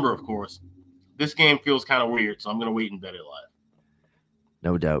and November, of course. This game feels kind of weird, so I'm going to wait and bet it live.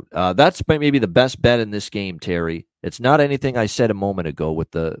 No doubt. That's maybe the best bet in this game, Terry. It's not anything I said a moment ago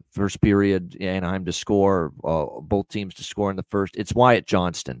with the first period, Anaheim to score, both teams to score in the first. It's Wyatt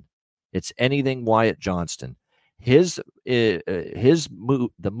Johnston. It's anything Wyatt Johnston. His move,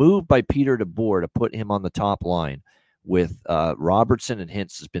 the move by Peter DeBoer to put him on the top line with Robertson and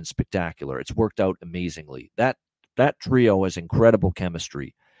Hintz has been spectacular. It's worked out amazingly. That trio has incredible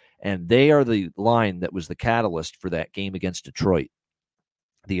chemistry, and they are the line that was the catalyst for that game against Detroit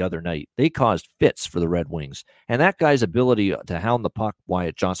the other night. They caused fits for the Red Wings, and that guy's ability to hound the puck,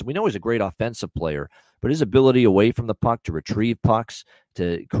 Wyatt Johnston, we know he's a great offensive player, but his ability away from the puck to retrieve pucks,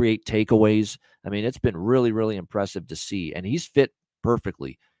 to create takeaways, I mean, it's been really, really impressive to see, and he's fit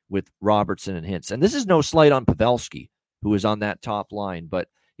perfectly with Robertson and Hintz. And this is no slight on Pavelski, who is on that top line, but,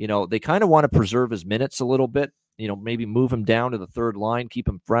 they kind of want to preserve his minutes a little bit, maybe move him down to the third line, keep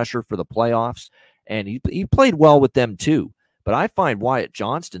him fresher for the playoffs, and he played well with them too. But I find Wyatt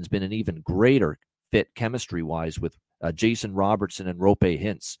Johnston's been an even greater fit chemistry-wise with Jason Robertson and Rope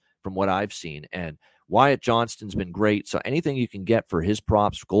Hintz from what I've seen. And Wyatt Johnston's been great. So anything you can get for his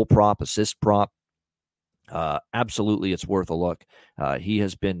props, goal prop, assist prop, absolutely, it's worth a look. He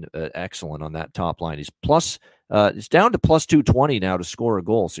has been excellent on that top line. It's down to plus 220 now to score a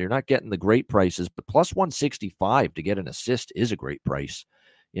goal. So you're not getting the great prices, but plus 165 to get an assist is a great price,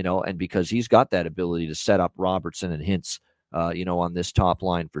 and because he's got that ability to set up Robertson and Hintz, on this top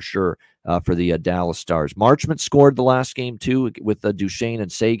line for sure for the Dallas Stars. Marchment scored the last game too with Duchesne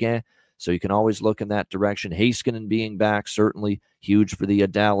and Seguin. So you can always look in that direction. Heiskanen being back, certainly huge for the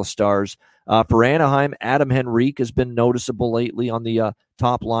Dallas Stars. For Anaheim, Adam Henrique has been noticeable lately on the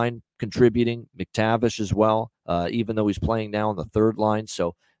top line, contributing. McTavish as well, even though he's playing now on the third line.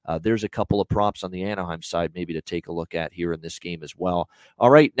 So there's a couple of props on the Anaheim side maybe to take a look at here in this game as well.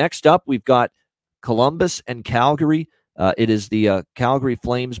 All right, next up, we've got Columbus and Calgary. It is the Calgary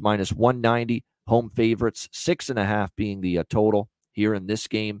Flames minus 190, home favorites, 6.5 being the total here in this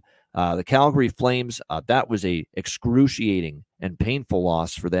game. The Calgary Flames, that was a excruciating and painful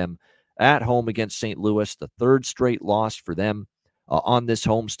loss for them at home against St. Louis, the third straight loss for them on this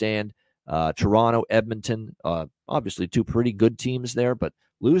homestand. Toronto, Edmonton, obviously two pretty good teams there, but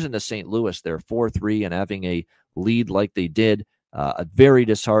losing to St. Louis, they're 4-3 and having a lead like they did, a very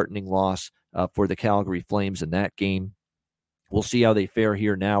disheartening loss for the Calgary Flames in that game. We'll see how they fare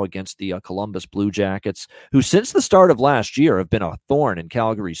here now against the Columbus Blue Jackets, who since the start of last year have been a thorn in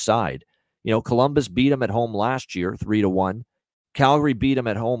Calgary's side. Columbus beat them at home last year, 3-1. Calgary beat them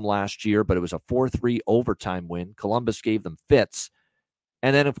at home last year, but it was a 4-3 overtime win. Columbus gave them fits.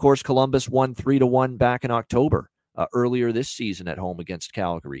 And then, of course, Columbus won 3-1 back in October, earlier this season at home against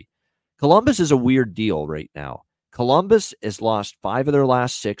Calgary. Columbus is a weird deal right now. Columbus has lost 5 of their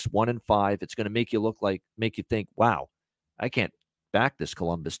last 6, 1-5. It's going to make you think, wow, I can't back this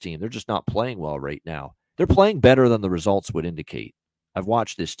Columbus team. They're just not playing well right now. They're playing better than the results would indicate. I've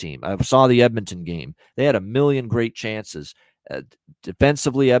watched this team. I saw the Edmonton game. They had a million great chances.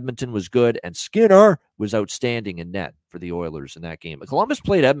 Defensively, Edmonton was good, and Skinner was outstanding in net for the Oilers in that game. Columbus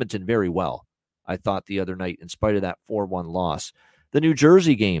played Edmonton very well, I thought, the other night, in spite of that 4-1 loss. The New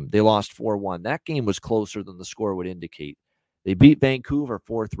Jersey game, they lost 4-1. That game was closer than the score would indicate. They beat Vancouver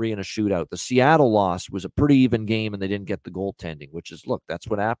 4-3 in a shootout. The Seattle loss was a pretty even game, and they didn't get the goaltending, which is, look, that's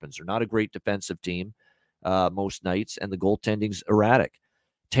what happens. They're not a great defensive team most nights, and the goaltending's erratic.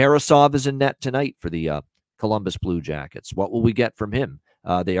 Tarasov is in net tonight for the Columbus Blue Jackets. What will we get from him?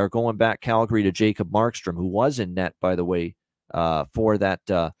 They are going back Calgary to Jacob Markstrom, who was in net, by the way, for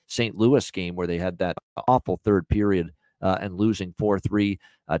that St. Louis game where they had that awful third period and losing 4-3.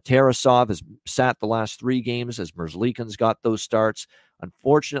 Tarasov has sat the last 3 games as Merzlikin's got those starts.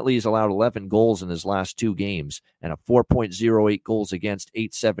 Unfortunately, he's allowed 11 goals in his last 2 games, and a 4.08 goals against,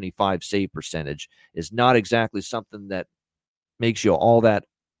 875 save percentage is not exactly something that makes you all that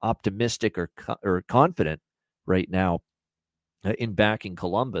optimistic or confident right now in backing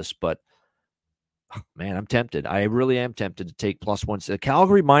Columbus. But man, I'm tempted. I really am tempted to take +1.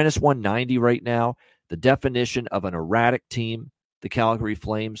 Calgary minus 190 right now. The definition of an erratic team, the Calgary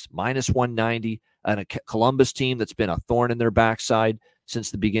Flames, minus 190, and a Columbus team that's been a thorn in their backside since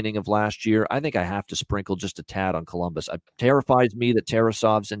the beginning of last year. I think I have to sprinkle just a tad on Columbus. It terrifies me that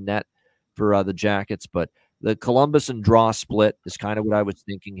Tarasov's in net for the Jackets, but the Columbus and draw split is kind of what I was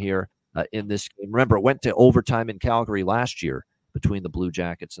thinking here in this game. Remember, it went to overtime in Calgary last year between the Blue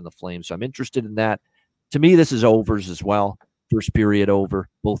Jackets and the Flames, so I'm interested in that. To me, this is overs as well. First period over,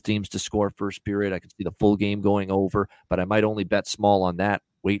 both teams to score first period. I can see the full game going over, but I might only bet small on that.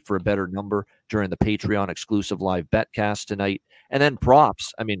 Wait for a better number during the Patreon exclusive live betcast tonight. And then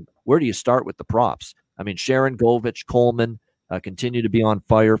props. I mean, where do you start with the props? I mean, Sharon Govich, Coleman continue to be on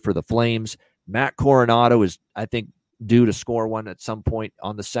fire for the Flames. Matt Coronado is, I think, due to score one at some point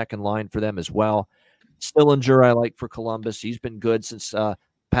on the second line for them as well. Stillinger, I like for Columbus. He's been good since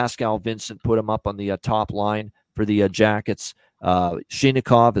Pascal Vincent put him up on the top line for the Jackets.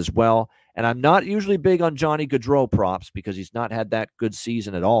 Shinikov as well. And I'm not usually big on Johnny Gaudreau props because he's not had that good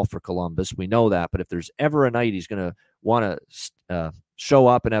season at all for Columbus. We know that. But if there's ever a night he's going to want to show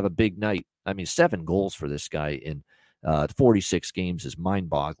up and have a big night, I mean, 7 goals for this guy in 46 games is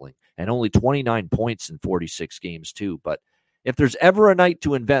mind-boggling. And only 29 points in 46 games, too. But if there's ever a night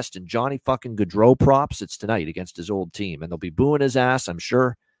to invest in Johnny fucking Gaudreau props, it's tonight against his old team. And they'll be booing his ass, I'm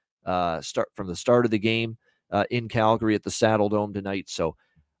sure, start from the start of the game in Calgary at the Saddle Dome tonight. So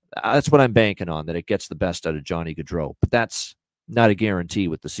that's what I'm banking on, that it gets the best out of Johnny Gaudreau. But that's not a guarantee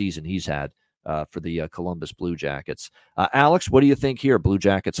with the season he's had for the Columbus Blue Jackets. Alex, what do you think here, Blue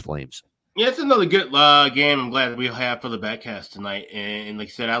Jackets Flames? Yeah, it's another good game. I'm glad we have for the backcast tonight. And like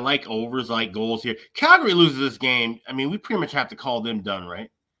I said, I like overs, I like goals here. Calgary loses this game. I mean, we pretty much have to call them done, right?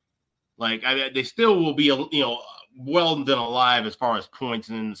 Like they still will be, well than alive as far as points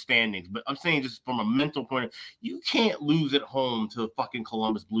and in the standings. But I'm saying just from a mental point of view, you can't lose at home to the fucking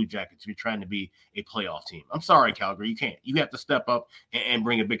Columbus Blue Jackets if you're trying to be a playoff team. I'm sorry, Calgary, you can't. You have to step up and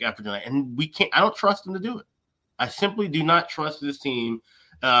bring a big effort tonight. And we can't. I don't trust them to do it. I simply do not trust this team.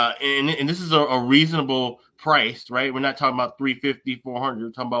 And this is a reasonable price, right? We're not talking about 350, 400.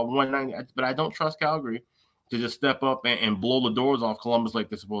 We're talking about 190. But I don't trust Calgary to just step up and blow the doors off Columbus like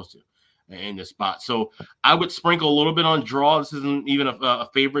they're supposed to in this spot. So I would sprinkle a little bit on draw. This isn't even a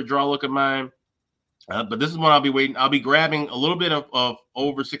favorite draw look of mine. But this is what I'll be waiting. I'll be grabbing a little bit of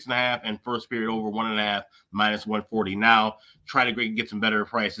over 6.5 and first period over 1.5 minus 140. Now try to get some better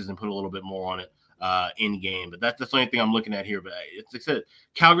prices and put a little bit more on it in game. But that's the only thing I'm looking at here. But it's like I said,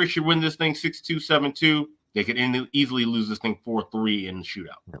 Calgary should win this thing 6-2, 7-2. They could easily lose this thing 4-3 in the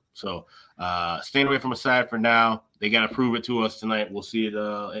shootout. So staying away from a side for now. They got to prove it to us tonight. We'll see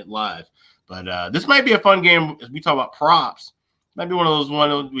it live. But this might be a fun game as we talk about props. Might be one of those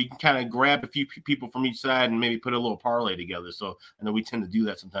ones we can kind of grab a few people from each side and maybe put a little parlay together. So I know we tend to do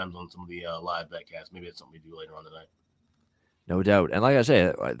that sometimes on some of the live betcasts. Maybe that's something we do later on tonight. No doubt. And like I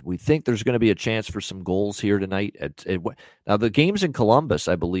say, we think there's going to be a chance for some goals here tonight. Now, the games in Columbus,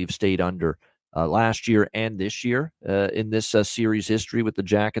 I believe, stayed under last year and this year in this series history with the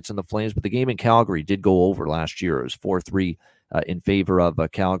Jackets and the Flames. But the game in Calgary did go over last year. It was 4-3 in favor of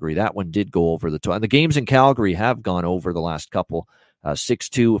Calgary. That one did go over the total. And the games in Calgary have gone over the last couple,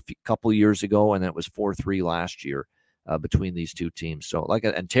 6-2 a couple years ago, and that was 4-3 last year between these two teams. So,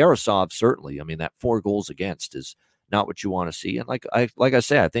 and Tarasov, certainly, I mean, that 4 goals against is not what you want to see. And like I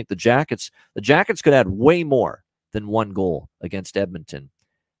say, I think the Jackets could add way more than 1 goal against Edmonton.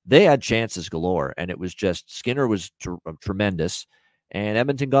 They had chances galore, and it was just Skinner was tremendous, and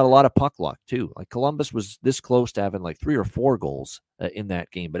Edmonton got a lot of puck luck too. Like Columbus was this close to having like 3 or 4 goals in that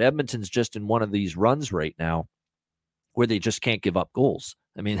game, but Edmonton's just in one of these runs right now where they just can't give up goals.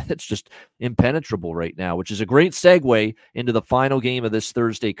 I mean, it's just impenetrable right now, which is a great segue into the final game of this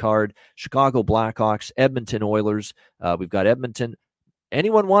Thursday card. Chicago Blackhawks, Edmonton Oilers. We've got Edmonton.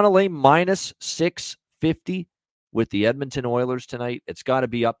 Anyone want to lay minus 650 with the Edmonton Oilers tonight? It's got to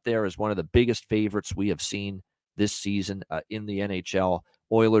be up there as one of the biggest favorites we have seen this season in the NHL.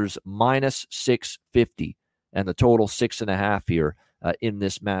 Oilers minus 650 and the total 6.5 here in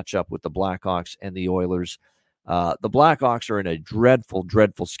this matchup with the Blackhawks and the Oilers. The Blackhawks are in a dreadful,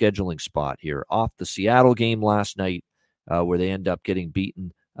 dreadful scheduling spot here off the Seattle game last night where they end up getting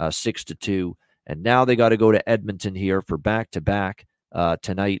beaten 6-2. And now they got to go to Edmonton here for back-to-back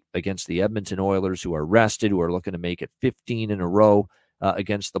tonight against the Edmonton Oilers, who are rested, who are looking to make it 15 in a row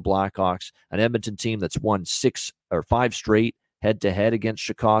against the Blackhawks, an Edmonton team that's won 6 or 5 straight head-to-head against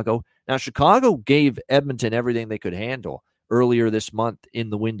Chicago. Now, Chicago gave Edmonton everything they could handle earlier this month in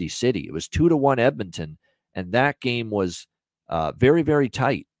the Windy City. It was 2-1 Edmonton, and that game was very, very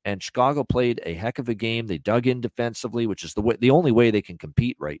tight. And Chicago played a heck of a game. They dug in defensively, which is the only way they can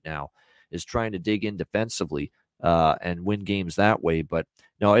compete right now is trying to dig in defensively and win games that way. But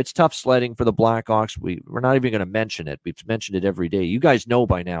no, it's tough sledding for the Blackhawks. We're not even going to mention it. We've mentioned it every day. You guys know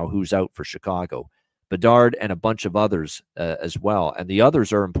by now who's out for Chicago. Bedard and a bunch of others as well. And the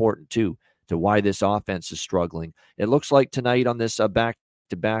others are important too to why this offense is struggling. It looks like tonight on this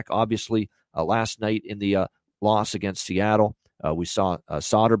back-to-back, obviously, last night in the loss against Seattle, we saw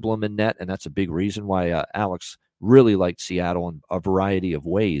Soderblom in net, and that's a big reason why Alex really liked Seattle in a variety of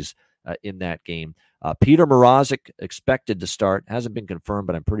ways in that game. Peter Mrazek expected to start. Hasn't been confirmed,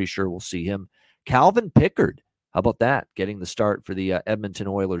 but I'm pretty sure we'll see him. Calvin Pickard, how about that? Getting the start for the Edmonton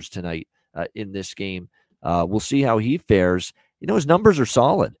Oilers tonight in this game. We'll see how he fares. You know, his numbers are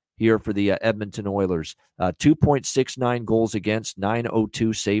solid here for the Edmonton Oilers. 2.69 goals against,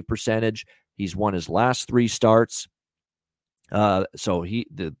 902 save percentage. He's won his last 3 starts. So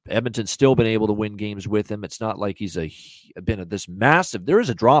the Edmonton's still been able to win games with him. It's not like he's been this massive. There is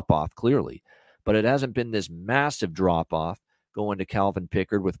a drop-off, clearly, but it hasn't been this massive drop-off going to Calvin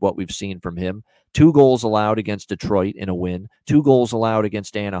Pickard with what we've seen from him. 2 goals allowed against Detroit in a win. 2 goals allowed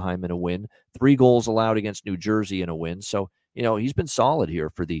against Anaheim in a win. 3 goals allowed against New Jersey in a win. So, you know, he's been solid here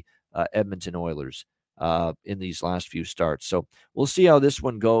for the Edmonton Oilers in these last few starts. So we'll see how this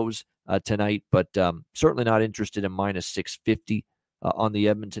one goes tonight, but certainly not interested in minus 650 on the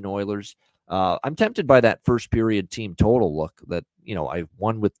Edmonton Oilers. I'm tempted by that first period team total look that, you know, I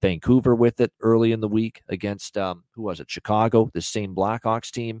won with Vancouver with it early in the week against, who was it? Chicago, the same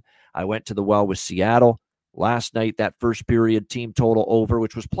Blackhawks team. I went to the well with Seattle Last night, that first period team total over,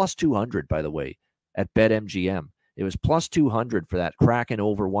 which was plus 200, by the way, at BetMGM. It was plus 200 for that Kraken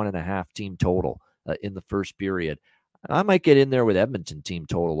over 1.5 team total in the first period. I might get in there with Edmonton team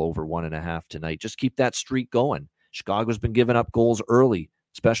total over 1.5 tonight. Just keep that streak going. Chicago's been giving up goals early,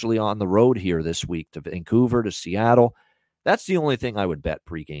 especially on the road here this week to Vancouver, to Seattle. That's the only thing I would bet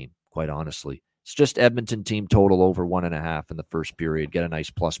pregame, quite honestly. It's just Edmonton team total over 1.5 in the first period. Get a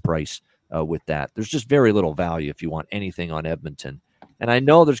nice plus price with that. There's just very little value if you want anything on Edmonton. And I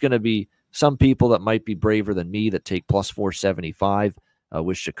know there's going to be some people that might be braver than me that take plus 475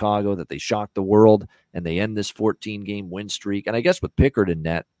 with Chicago, that they shock the world and they end this 14-game win streak. And I guess with Pickard in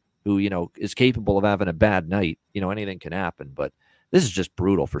net, who, is capable of having a bad night, anything can happen. But this is just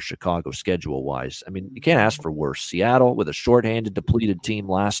brutal for Chicago schedule-wise. I mean, you can't ask for worse. Seattle with a shorthanded, depleted team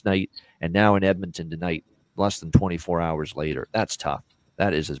last night, and now in Edmonton tonight, less than 24 hours later. That's tough.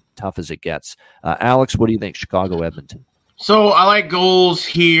 That is as tough as it gets. Alex, what do you think, Chicago-Edmonton? So I like goals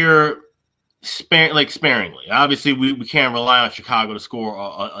here sparingly. Obviously, we can't rely on Chicago to score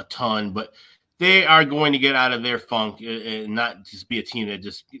a ton, but they are going to get out of their funk and not just be a team that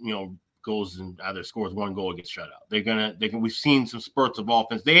just, goes and either scores one goal or gets shut out. We've seen some spurts of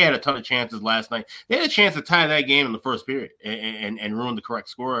offense. They had a ton of chances last night. They had a chance to tie that game in the first period and ruin the correct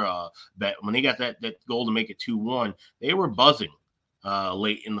score bet. When they got that goal to make it 2-1, they were buzzing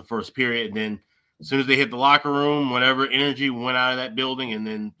late in the first period. And then as soon as they hit the locker room, whatever energy went out of that building, and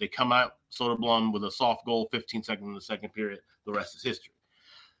then they come out Soderblom with a soft goal, 15 seconds in the second period. The rest is history.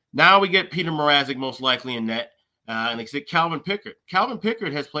 Now we get Peter Mrazek most likely in net. And they said Calvin Pickard. Calvin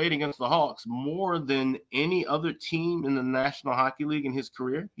Pickard has played against the Hawks more than any other team in the National Hockey League in his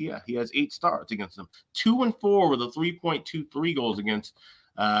career. Yeah, he has 8 starts against them. 2-4 with a 3.23 goals against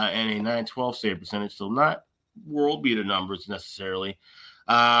and a 912 save percentage. So not world beater numbers necessarily.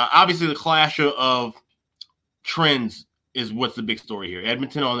 Obviously, the clash of trends is what's the big story here.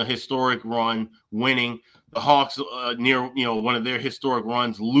 Edmonton on the historic run, winning. The Hawks near one of their historic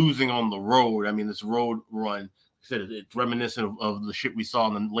runs, losing on the road. I mean, this road run, it's reminiscent of the shit we saw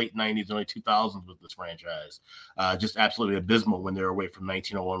in the late 90s, early 2000s with this franchise. Just absolutely abysmal when they're away from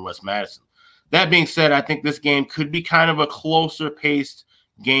 1901 West Madison. That being said, I think this game could be kind of a closer-paced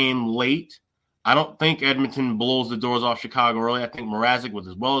game late. I don't think Edmonton blows the doors off Chicago early. I think Mrazek, with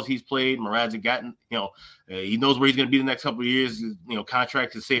as well as he's played, Mrazek gotten, he knows where he's going to be the next couple of years.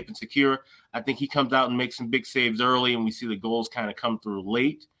 Contract is safe and secure. I think he comes out and makes some big saves early, and we see the goals kind of come through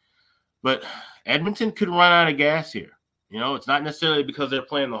late. But Edmonton could run out of gas here. It's not necessarily because they're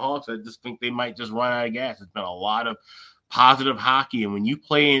playing the Hawks. I just think they might just run out of gas. It's been a lot of positive hockey, and when you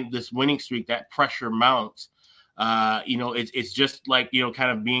play in this winning streak, that pressure mounts. It's just like,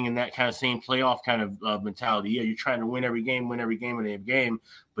 kind of being in that kind of same playoff kind of mentality. Yeah, you're trying to win every game,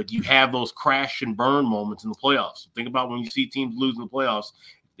 but you have those crash and burn moments in the playoffs. Think about when you see teams lose in the playoffs.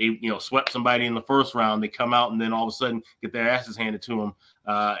 They, swept somebody in the first round. They come out and then all of a sudden get their asses handed to them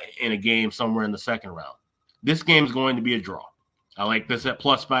in a game somewhere in the second round. This game is going to be a draw. I like this at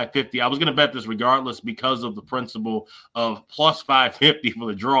plus 550. I was going to bet this regardless because of the principle of plus 550 for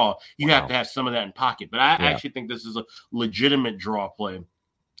the draw. You have to have some of that in pocket. But I actually think this is a legitimate draw play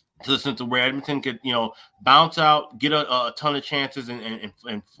to the sense of where Edmonton could, bounce out, get a ton of chances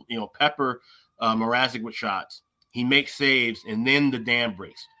and pepper Mrazek with shots. He makes saves, and then the dam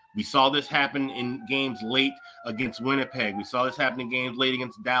breaks. We saw this happen in games late against Winnipeg. We saw this happen in games late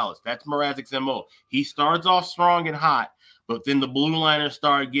against Dallas. That's Mrazek's MO. He starts off strong and hot, but then the blue liners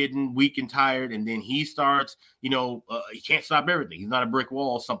start getting weak and tired, and then he starts, he can't stop everything. He's not a brick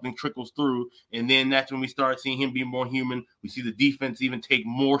wall. Something trickles through, and then that's when we start seeing him be more human. We see the defense even take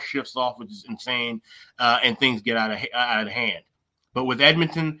more shifts off, which is insane, and things get out of hand. But with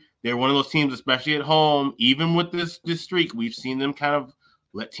Edmonton, they're one of those teams, especially at home, even with this streak, we've seen them kind of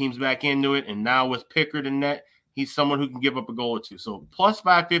let teams back into it. And now with Pickard in net, he's someone who can give up a goal or two. So plus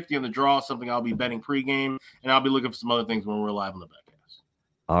 550 on the draw is something I'll be betting pregame, and I'll be looking for some other things when we're live on the Betcast.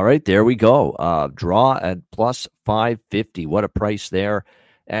 All right, there we go. Draw at plus 550. What a price there.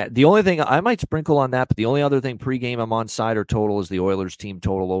 The only thing I might sprinkle on that, but the only other thing pregame I'm on side or total is the Oilers team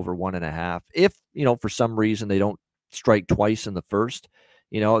total over 1.5. If, for some reason they don't strike twice in the first,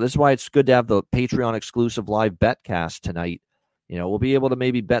 this is why it's good to have the Patreon exclusive live betcast tonight. We'll be able to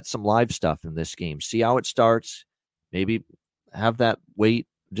maybe bet some live stuff in this game, see how it starts, maybe have that wait,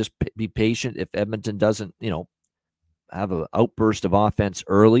 just be patient. If Edmonton doesn't, have an outburst of offense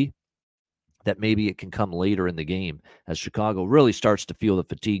early, that maybe it can come later in the game as Chicago really starts to feel the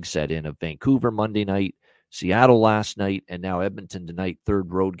fatigue set in of Vancouver Monday night, Seattle last night, and now Edmonton tonight,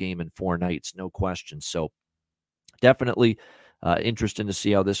 third road game in 4 nights, no question. So definitely Interesting to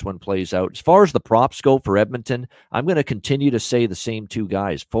see how this one plays out. As far as the props go for Edmonton, I'm going to continue to say the same two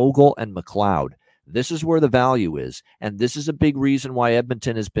guys, Fogle and McLeod. This is where the value is, and this is a big reason why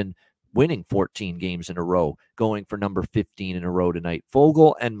Edmonton has been winning 14 games in a row, going for number 15 in a row tonight.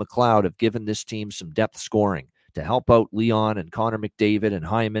 Fogle and McLeod have given this team some depth scoring to help out Leon and Connor McDavid and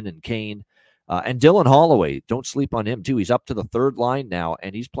Hyman and Kane. And Dylan Holloway, don't sleep on him too. He's up to the third line now,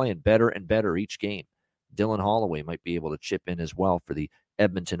 and he's playing better and better each game. Dylan Holloway might be able to chip in as well for the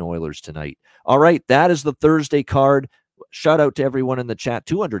Edmonton Oilers tonight. All right, that is the Thursday card. Shout out to everyone in the chat.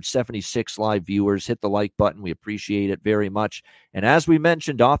 276 live viewers. Hit the like button. We appreciate it very much. And as we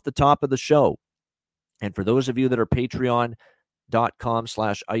mentioned off the top of the show, and for those of you that are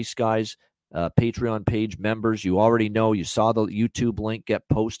patreon.com/Ice Guys, Patreon page members, you already know, you saw the YouTube link get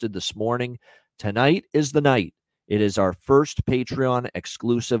posted this morning. Tonight is the night. It is our first Patreon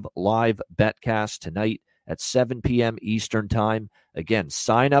exclusive live betcast tonight at 7 p.m. Eastern Time. Again,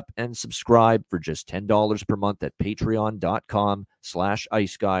 sign up and subscribe for just $10 per month at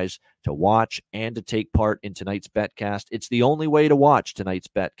patreon.com/Ice Guys to watch and to take part in tonight's betcast. It's the only way to watch tonight's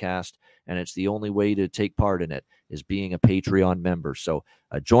betcast, and it's the only way to take part in it is being a Patreon member. So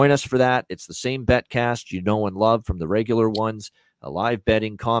join us for that. It's the same betcast you know and love from the regular ones, a live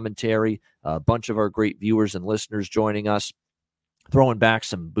betting commentary, a bunch of our great viewers and listeners joining us, throwing back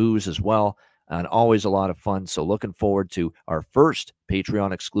some booze as well. And always a lot of fun. So looking forward to our first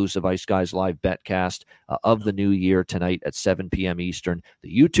Patreon exclusive Ice Guys live betcast of the new year tonight at 7 p.m. Eastern.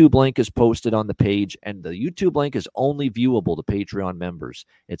 The YouTube link is posted on the page, and the YouTube link is only viewable to Patreon members.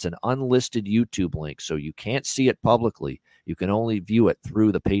 It's an unlisted YouTube link, so you can't see it publicly. You can only view it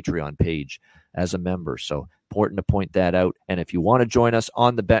through the Patreon page as a member. So important to point that out. And if you want to join us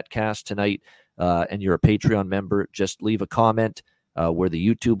on the betcast tonight and you're a Patreon member, just leave a comment where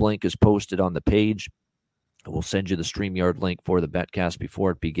the YouTube link is posted on the page. We'll send you the StreamYard link for the betcast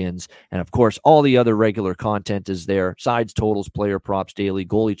before it begins. And, of course, all the other regular content is there. Sides, totals, player props, daily,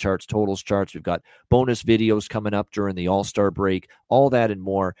 goalie charts, totals charts. We've got bonus videos coming up during the All-Star break. All that and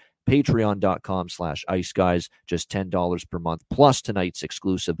more. Patreon.com/Ice Guys. Just $10 per month, plus tonight's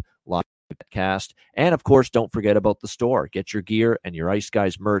exclusive live betcast. And, of course, don't forget about the store. Get your gear and your Ice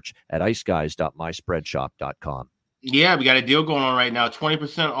Guys merch at iceguys.myspreadshop.com. Yeah, we got a deal going on right now.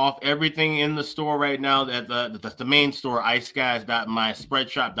 20% off everything in the store right now. That's the main store,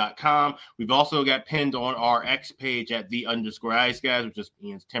 iceguys.myspreadshop.com. We've also got pinned on our X page at _Ice Guys, which is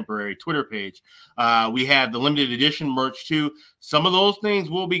Ian's temporary Twitter page. We have the limited edition merch too. Some of those things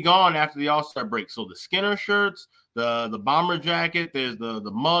will be gone after the All-Star break. So the Skinner shirts, the bomber jacket, there's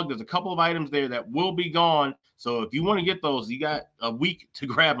the mug, there's a couple of items there that will be gone. So if you want to get those, you got a week to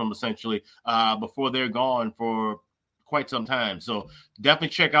grab them essentially before they're gone for quite some time. So definitely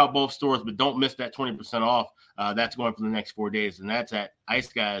check out both stores, but don't miss that 20% off. That's going for the next 4 days, and that's at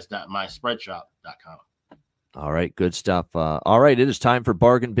iceguys.myspreadshop.com. All right, good stuff. All right, it is time for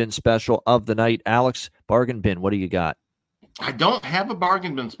Bargain Bin Special of the night. Alex, Bargain Bin, what do you got? I don't have a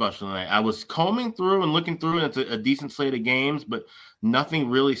bargain bin special tonight. I was combing through and looking through, and it's a decent slate of games, but nothing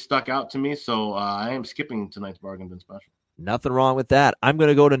really stuck out to me, so I am skipping tonight's bargain bin special. Nothing wrong with that. I'm going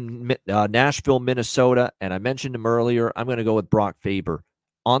to go to Nashville, Minnesota, and I mentioned him earlier. I'm going to go with Brock Faber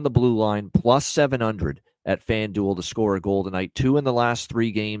on the blue line, plus 700 at FanDuel to score a goal tonight. 2 in the last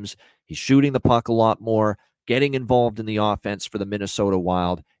 3 games. He's shooting the puck a lot more, getting involved in the offense for the Minnesota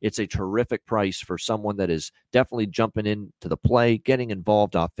Wild. It's a terrific price for someone that is definitely jumping into the play, getting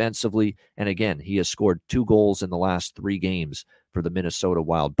involved offensively. And again, he has scored 2 goals in the last 3 games for the Minnesota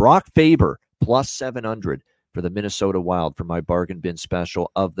Wild. Brock Faber, plus 700. For the Minnesota Wild for my bargain bin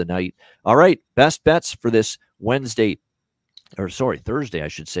special of the night. All right, best bets for this Thursday, I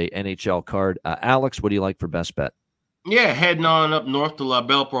should say, NHL card. Alex, what do you like for best bet? Yeah, heading on up north to La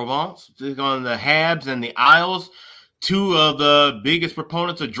Belle Provence, on the Habs and the Isles. 2 of the biggest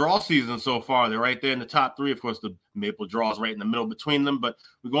proponents of draw season so far. They're right there in the top 3. Of course, the Maple draw is right in the middle between them, but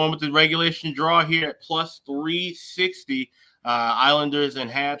we're going with the regulation draw here at plus 360. Islanders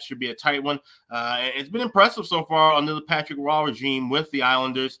and Habs should be a tight one. It's been impressive so far under the Patrick Roy regime with the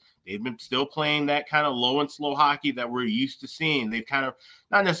Islanders. They've been still playing that kind of low and slow hockey that we're used to seeing. They've kind of,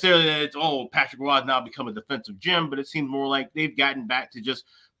 not necessarily that it's, Patrick Roy has now become a defensive gem, but it seems more like they've gotten back to just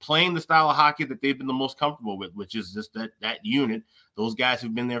playing the style of hockey that they've been the most comfortable with, which is just that unit. Those guys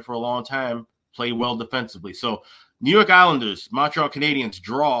who've been there for a long time play well defensively. So New York Islanders, Montreal Canadiens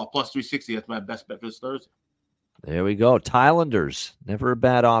draw plus 360. That's my best bet for this Thursday. There we go. Thailanders, never a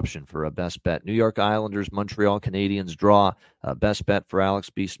bad option for a best bet. New York Islanders, Montreal Canadiens draw. Best bet for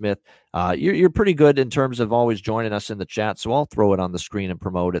Alex B. Smith. You're pretty good in terms of always joining us in the chat, so I'll throw it on the screen and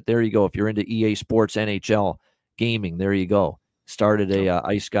promote it. There you go. If you're into EA Sports NHL gaming, there you go. started a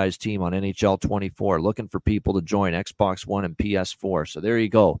Ice Guys team on NHL 24, looking for people to join Xbox One and PS4. So there you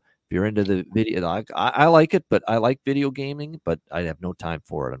go. If you're into the video, I like it, but I like video gaming, but I have no time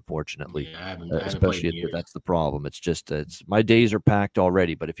for it, unfortunately. Yeah, I haven't especially that's the problem. It's just my days are packed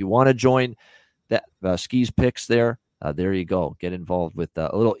already. But if you want to join that Skis Picks there you go. Get involved with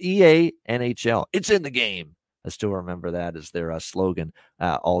a little EA NHL. It's in the game. I still remember that as their slogan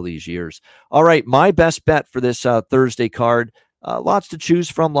all these years. All right, my best bet for this Thursday card. Lots to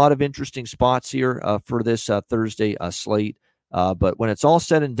choose from. A lot of interesting spots here for this Thursday slate. But when it's all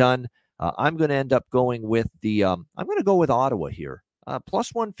said and done, I'm going to end up going with I'm going to go with Ottawa here.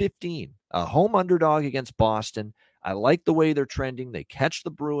 Plus 115. Home underdog against Boston. I like the way they're trending. They catch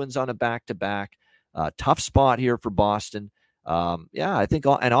the Bruins on a back-to-back. Tough spot here for Boston. I think,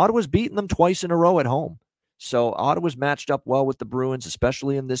 and Ottawa's beaten them twice in a row at home. So Ottawa's matched up well with the Bruins,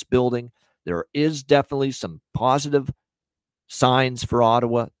 especially in this building. There is definitely some positive signs for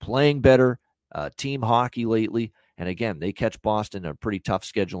Ottawa, playing better team hockey lately. And again, they catch Boston in a pretty tough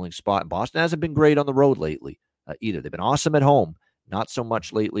scheduling spot. Boston hasn't been great on the road lately either. They've been awesome at home, not so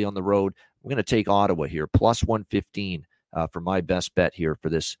much lately on the road. I'm going to take Ottawa here, plus 115 for my best bet here for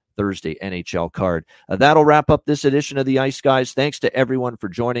this Thursday NHL card. That'll wrap up this edition of the Ice Guys. Thanks to everyone for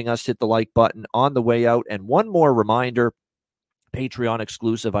joining us. Hit the like button on the way out. And one more reminder, Patreon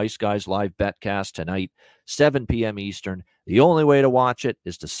exclusive Ice Guys live betcast tonight, 7 p.m. Eastern. The only way to watch it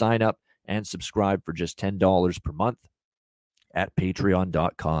is to sign up and subscribe for just $10 per month at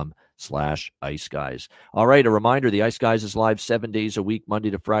patreon.com/Ice Guys. All right, a reminder, the Ice Guys is live 7 days a week,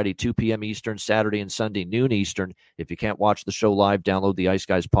 Monday to Friday, 2 p.m. Eastern, Saturday and Sunday, noon Eastern. If you can't watch the show live, download the Ice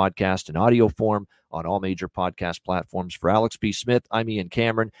Guys podcast in audio form on all major podcast platforms. For Alex B. Smith, I'm Ian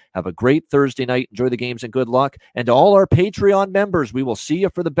Cameron. Have a great Thursday night. Enjoy the games and good luck. And to all our Patreon members, we will see you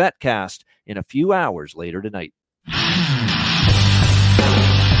for the betcast in a few hours later tonight.